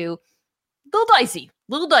get to, little dicey.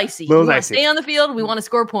 We want to stay on the field. We want to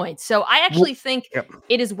score points. So I actually think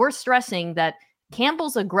it is worth stressing that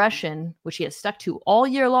Campbell's aggression, which he has stuck to all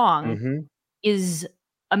year long, is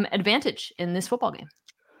an advantage in this football game.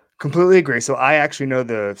 Completely agree. So I actually know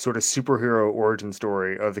the sort of superhero origin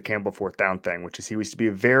story of the Campbell fourth down thing, which is he used to be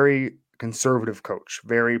a very conservative coach,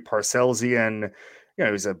 very Parcellsian. He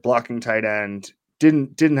was a blocking tight end.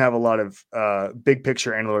 Didn't have a lot of big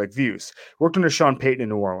picture analytic views. Worked under Sean Payton in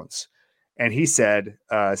New Orleans. And he said,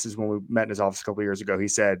 this is when we met in his office a couple of years ago, he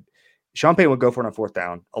said, Sean Payton would go for it on fourth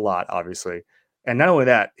down a lot, obviously. And not only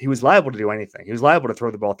that, he was liable to do anything. He was liable to throw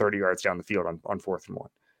the ball 30 yards down the field on 4th and 1.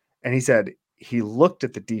 And he said he looked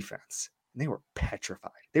at the defense and they were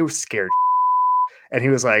petrified. They were scared. And he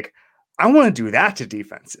was like, I want to do that to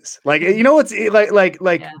defenses. Like,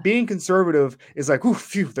 it's being conservative is like, ooh,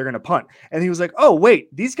 phew, they're going to punt. And he was like, oh,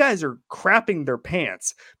 wait, these guys are crapping their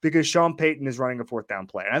pants because Sean Payton is running a fourth down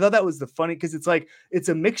play. And I thought that was the funny, because it's like, it's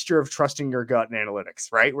a mixture of trusting your gut and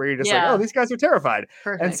analytics, right? Where you're just like, oh, these guys are terrified.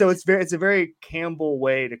 Perfect. And so it's a very Campbell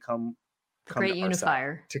way to come great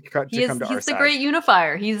unifier. He's the great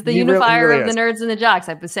unifier. He's the unifier of the nerds and the jocks.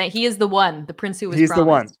 I've been saying he is the one, the prince who was promised. He's the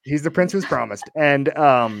one. He's the prince who's promised.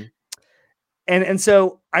 And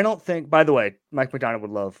so I don't think, by the way, Mike McDonald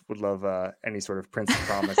would love any sort of Prince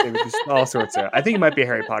Promise. It was just all sorts of, I think he might be a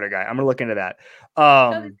Harry Potter guy. I'm going to look into that. He's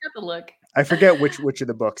got the look. I forget which of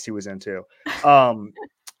the books he was into.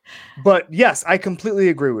 But yes, I completely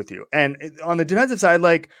agree with you. And on the defensive side,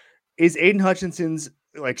 is Aiden Hutchinson's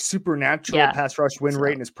supernatural pass rush win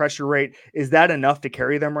rate and his pressure rate, is that enough to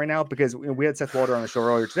carry them right now? Because we had Seth Walder on the show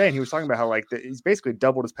earlier today, and he was talking about how he's basically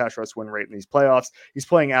doubled his pass rush win rate in these playoffs. He's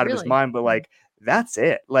playing out of his mind, but that's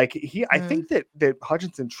it. I think that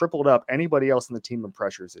Hutchinson tripled up anybody else in the team in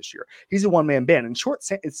pressures this year. He's a one-man band, and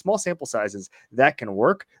small sample sizes that can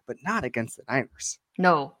work, but not against the Niners.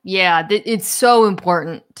 No, yeah, it's so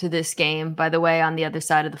important to this game, by the way, on the other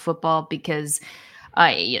side of the football, because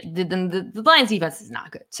The Lions defense is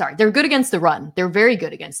not good. Sorry. They're good against the run. They're very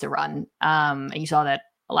good against the run. And you saw that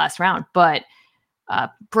last round. But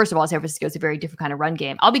first of all, San Francisco is a very different kind of run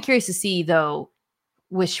game. I'll be curious to see, though,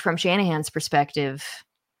 from Shanahan's perspective,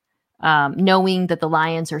 knowing that the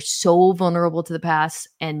Lions are so vulnerable to the pass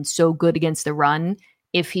and so good against the run,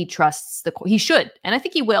 if he trusts he should, and I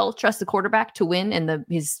think he will trust the quarterback to win and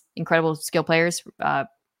his incredible skill players,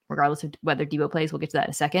 regardless of whether Debo plays. We'll get to that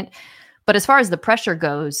in a second. But as far as the pressure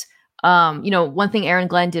goes, one thing Aaron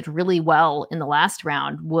Glenn did really well in the last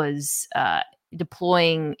round was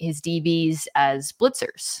deploying his DBs as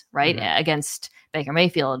blitzers, right, against Baker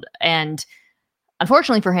Mayfield. And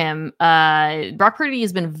unfortunately for him, Brock Purdy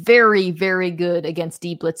has been very, very good against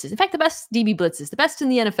deep blitzes. In fact, the best DB blitzes, the best in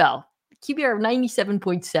the NFL. QBR of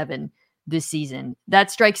 97.7 this season.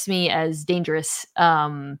 That strikes me as dangerous.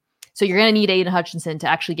 So you're going to need Aiden Hutchinson to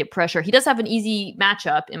actually get pressure. He does have an easy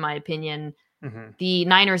matchup, in my opinion. The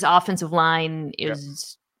Niners' offensive line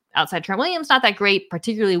is outside Trent Williams, not that great,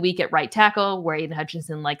 particularly weak at right tackle, where Aiden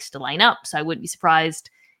Hutchinson likes to line up. So I wouldn't be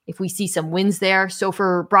surprised if we see some wins there. So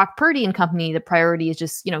for Brock Purdy and company, the priority is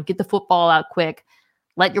just, get the football out quick,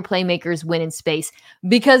 let your playmakers win in space,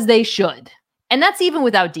 because they should. And that's even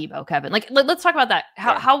without Debo, Kevin. Like, let's talk about that.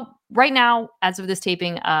 How right now, as of this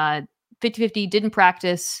taping, 50-50, didn't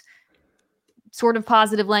practice, sort of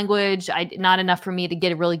positive language. Not enough for me to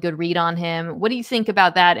get a really good read on him. What do you think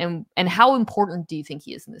about that? And how important do you think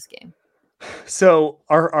he is in this game? So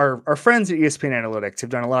our friends at ESPN Analytics have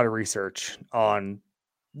done a lot of research on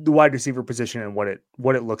the wide receiver position and what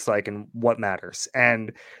it looks like and what matters.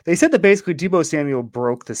 And they said that basically Deebo Samuel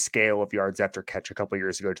broke the scale of yards after catch a couple of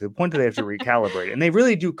years ago to the point that they have to recalibrate. And they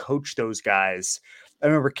really do coach those guys. I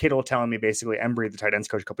remember Kittle telling me basically, Embry, the tight ends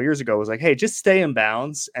coach a couple of years ago, was like, hey, just stay in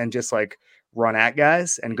bounds and just like run at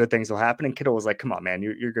guys and good things will happen. And Kittle was like, come on, man,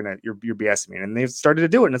 you're BSing me. And they've started to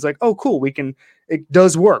do it. And it's like, oh, cool. It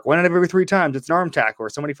does work. One out of every 3 times it's an arm tackle or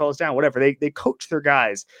somebody falls down, whatever. They coach their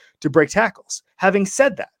guys to break tackles. Having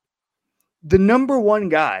said that, the number one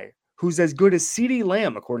guy who's as good as CeeDee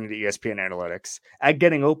Lamb, according to ESPN Analytics, at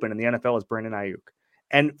getting open in the NFL is Brandon Ayuk.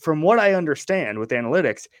 And from what I understand with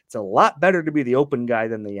analytics, it's a lot better to be the open guy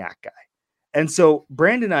than the yak guy. And so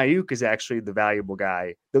Brandon Ayuk is actually the valuable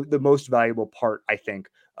guy, the most valuable part, I think,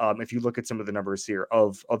 if you look at some of the numbers here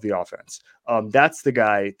of the offense. That's the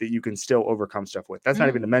guy that you can still overcome stuff with. That's not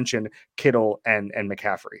even to mention Kittle and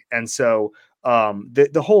McCaffrey. And so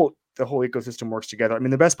the whole ecosystem works together. I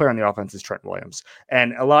mean, the best player on the offense is Trent Williams.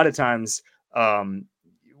 And a lot of times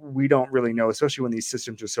we don't really know, especially when these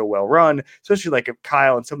systems are so well run, especially like if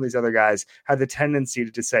Kyle and some of these other guys have the tendency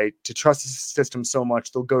to trust the system so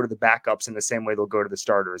much, they'll go to the backups in the same way they'll go to the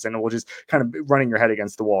starters. And it will just kind of running your head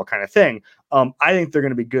against the wall kind of thing. I think they're going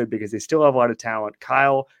to be good because they still have a lot of talent.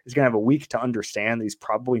 Kyle is going to have a week to understand that he's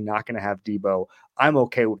probably not going to have Debo. I'm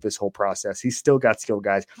okay with this whole process. He's still got skilled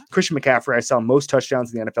guys. Christian McCaffrey, I saw most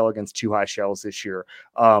touchdowns in the NFL against 2 high shells this year.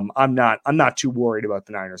 I'm not too worried about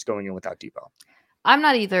the Niners going in without Debo. I'm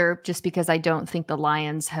not either, just because I don't think the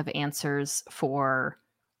Lions have answers for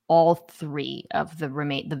all 3 of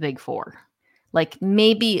the big 4. Like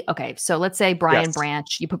maybe, okay, so let's say Brian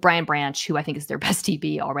Branch, you put Brian Branch, who I think is their best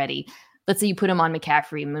DB already. Let's say you put him on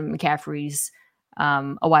McCaffrey, and McCaffrey's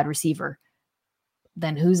a wide receiver.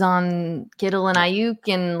 Then who's on Kittle and Ayuk?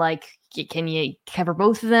 And like, can you cover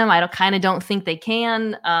both of them? I don't think they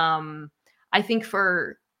can. I think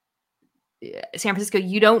for San Francisco,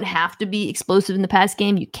 you don't have to be explosive in the pass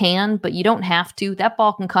game. You can, but you don't have to. That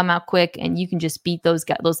ball can come out quick, and you can just beat those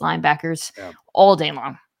linebackers all day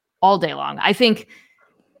long. I think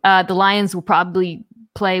the Lions will probably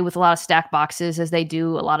play with a lot of stack boxes, as they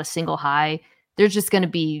do a lot of single high. There's just going to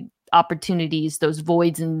be opportunities, those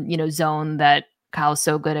voids in zone that Kyle's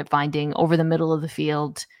so good at finding over the middle of the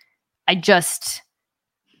field. I've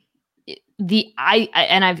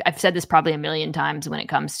said this probably a million times when it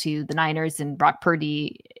comes to the Niners and Brock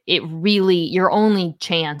Purdy, it really, your only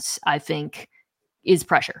chance, I think, is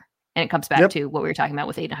pressure. And it comes back to what we were talking about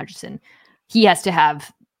with Aiden Hutchinson. He has to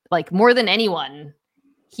have, like, more than anyone,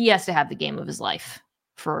 he has to have the game of his life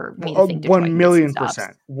for me to think Detroit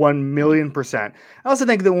 1,000,000%. 1,000,000%. I also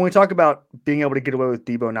think that when we talk about being able to get away with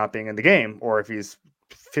Debo not being in the game, or if he's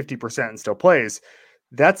 50% and still plays,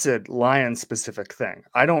 that's a Lions specific thing.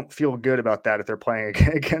 I don't feel good about that if they're playing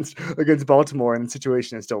against Baltimore and the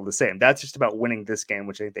situation is still the same. That's just about winning this game,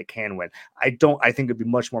 which I think they can win. I think it'd be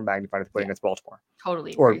much more magnified if they're playing against Baltimore.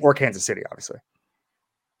 Totally. Or Kansas City, obviously.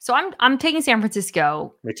 So I'm taking San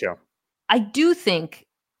Francisco. Me too. I do think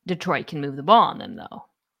Detroit can move the ball on them, though.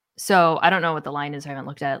 So I don't know what the line is. I haven't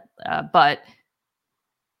looked at, but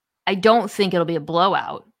I don't think it'll be a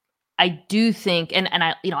blowout. I do think, and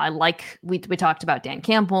I, I like, we talked about Dan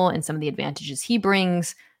Campbell and some of the advantages he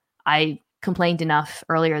brings. I complained enough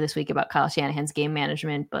earlier this week about Kyle Shanahan's game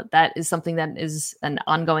management, but that is something that is an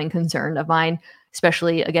ongoing concern of mine,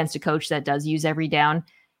 especially against a coach that does use every down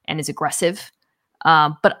and is aggressive.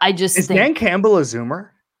 But I just think Dan Campbell a Zoomer?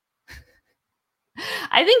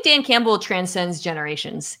 I think Dan Campbell transcends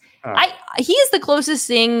generations. He is the closest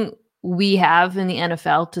thing we have in the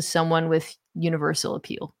NFL to someone with universal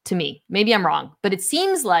appeal to me. Maybe I'm wrong, but it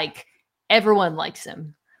seems like everyone likes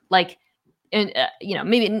him. Like, and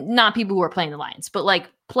maybe not people who are playing the Lions, but like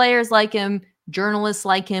players like him, journalists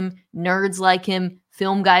like him, nerds like him,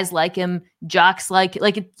 film guys like him, jocks like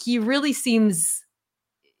he really seems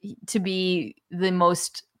to be the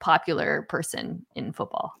most popular person in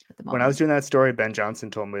football at the moment. When I was doing that story, Ben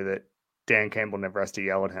Johnson told me that Dan Campbell never has to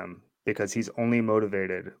yell at him because he's only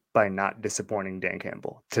motivated by not disappointing Dan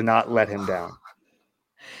Campbell, to not let him down.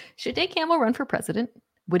 Should Dan Campbell run for president?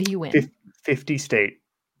 Would he win? 50 state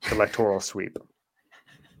electoral sweep.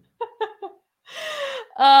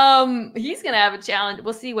 He's gonna have a challenge.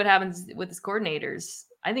 We'll see what happens with his coordinators.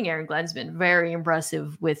 I think Aaron Glenn's been very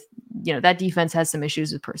impressive with, that defense has some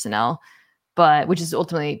issues with personnel, but which is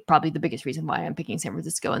ultimately probably the biggest reason why I'm picking San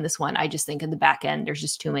Francisco in this one. I just think in the back end, there's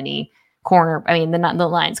just too many the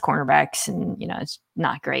Lions cornerbacks, and it's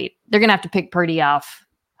not great. They're gonna have to pick Purdy off.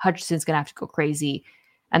 Hutchinson's gonna have to go crazy,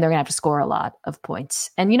 and they're gonna have to score a lot of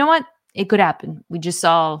points. And you know what? It could happen. We just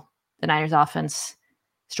saw the Niners offense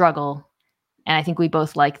struggle, and I think we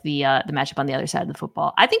both like the matchup on the other side of the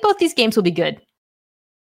football. I think both these games will be good.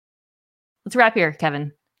 Let's wrap here,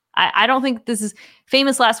 Kevin. I don't think this is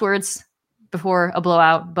famous last words before a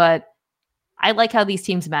blowout, but I like how these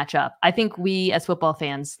teams match up. I think we as football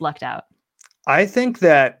fans lucked out. I think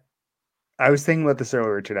that I was thinking about this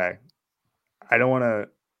earlier today. I don't want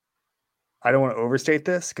to overstate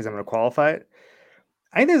this because I'm going to qualify it.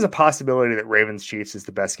 I think there's a possibility that Ravens Chiefs is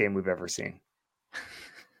the best game we've ever seen.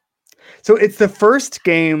 So it's the first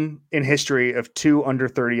game in history of 2 under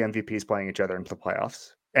 30 MVPs playing each other into the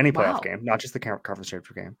playoffs. Any playoff game, not just the conference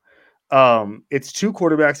championship game. It's 2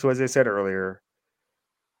 quarterbacks who, as I said earlier,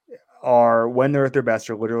 are, when they're at their best,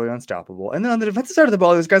 are literally unstoppable. And then on the defensive side of the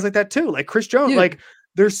ball, there's guys like that too, like Chris Jones. Dude. Like,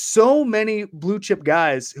 there's so many blue chip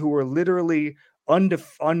guys who are literally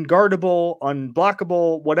unguardable,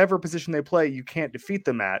 unblockable, whatever position they play, you can't defeat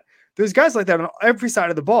them at. There's guys like that on every side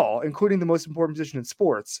of the ball, including the most important position in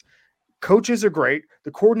sports. Coaches are great.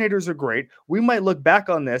 The coordinators are great. We might look back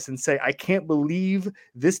on this and say, I can't believe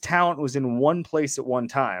this talent was in one place at one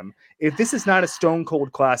time. If this is not a stone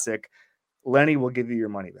cold classic, Lenny will give you your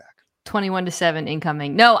money back. 21-7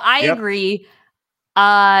 incoming. No, I agree.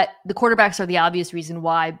 The quarterbacks are the obvious reason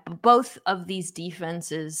why. Both of these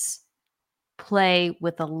defenses play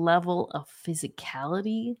with a level of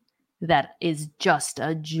physicality that is just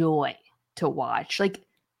a joy to watch. Like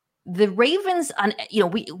the Ravens, on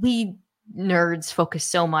we nerds focus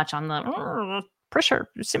so much on the pressure,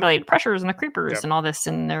 simulated pressures and the creepers and all this,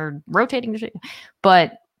 and they're rotating.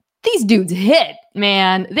 But these dudes hit,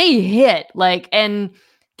 man. They hit. And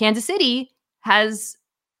Kansas City has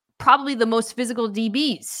probably the most physical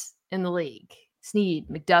DBs in the league. Snead,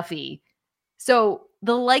 McDuffie. So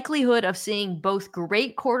the likelihood of seeing both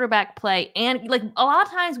great quarterback play and a lot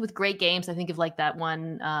of times with great games, I think of that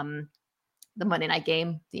one, the Monday night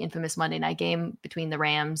game, the infamous Monday night game between the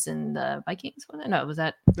Rams and the Vikings. Was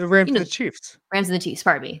that the Rams and the Chiefs? Rams and the Chiefs.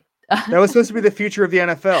 Pardon me. That was supposed to be the future of the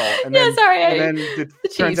NFL. And then, then it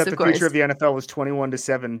turns out the future of the NFL was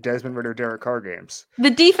 21-7 Desmond Ridder, Derek Carr games. The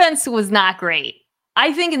defense was not great.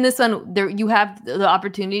 I think in this one, you have the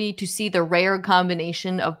opportunity to see the rare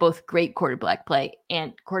combination of both great quarterback play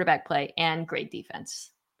and great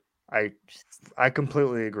defense. I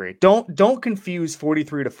completely agree. Don't confuse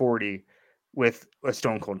 43-40 with a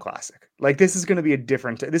stone cold classic. This is going to be a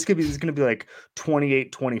different. This is going to be like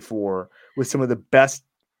 28-24 with some of the best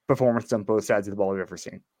performance on both sides of the ball we've ever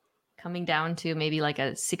seen. Coming down to maybe a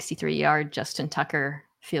 63-yard Justin Tucker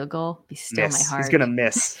field goal. Be still my heart. He's going to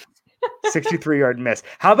miss. 63-yard miss.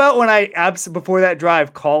 How about when before that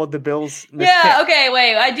drive called the Bills? Yeah. Kick? Okay.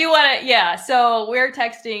 Wait. I do want to. Yeah. So we're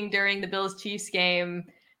texting during the Bills Chiefs game.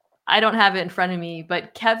 I don't have it in front of me,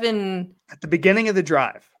 but Kevin at the beginning of the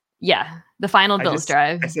drive. Yeah, the final Bills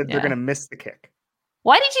drive. I said they're going to miss the kick.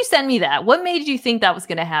 Why did you send me that? What made you think that was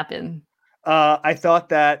going to happen? I thought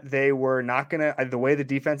that they were not going to, the way the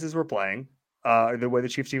defenses were playing, the way the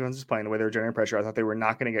Chiefs defense was playing, the way they were generating pressure, I thought they were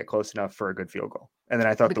not going to get close enough for a good field goal. And then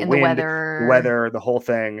I thought the weather, the whole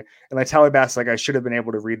thing. And Tyler Bass, I should have been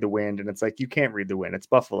able to read the wind. And it's you can't read the wind. It's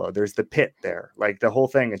Buffalo. There's the pit there. The whole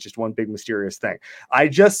thing is just one big mysterious thing. I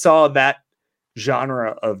just saw that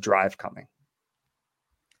genre of drive coming?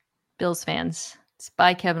 Bills fans. It's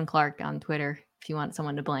by Kevin Clark on Twitter if you want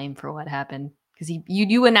someone to blame for what happened. Because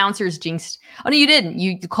you announcers jinxed. Oh, no, you didn't.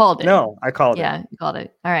 You called it. No, I called it. Yeah, you called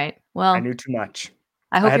it. All right. Well, I knew too much.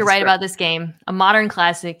 I hope you're right about this game. A modern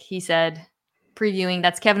classic, he said, previewing.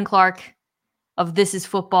 That's Kevin Clark of This Is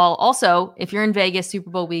Football. Also, if you're in Vegas Super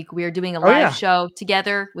Bowl week, we are doing a live show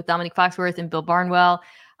together with Dominic Foxworth and Bill Barnwell.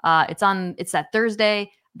 It's that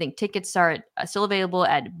Thursday. I think tickets are still available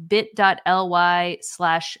at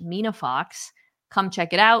bit.ly/MinaFox. Come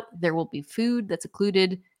check it out. There will be food that's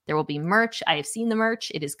included. There will be merch. I have seen the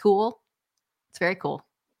merch. It is cool. It's very cool.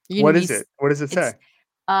 What is it? What does it say?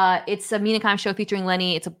 It's a Mina Kime show featuring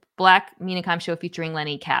Lenny. It's a black Mina Kime show featuring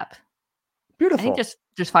Lenny cap. Beautiful. I think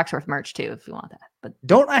just Foxworth merch too, if you want that. But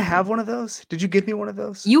don't I have one of those? Did you give me one of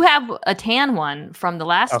those? You have a tan one from the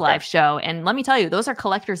last live show, and let me tell you, those are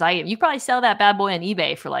collector's items. You probably sell that bad boy on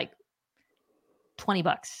eBay for like $20.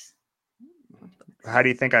 How do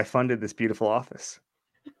you think I funded this beautiful office?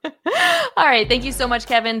 All right. Thank you so much,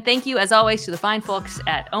 Kevin. Thank you, as always, to the fine folks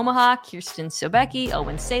at Omaha, Kirsten Sobecki,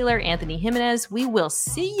 Owen Saylor, Anthony Jimenez. We will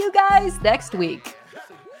see you guys next week.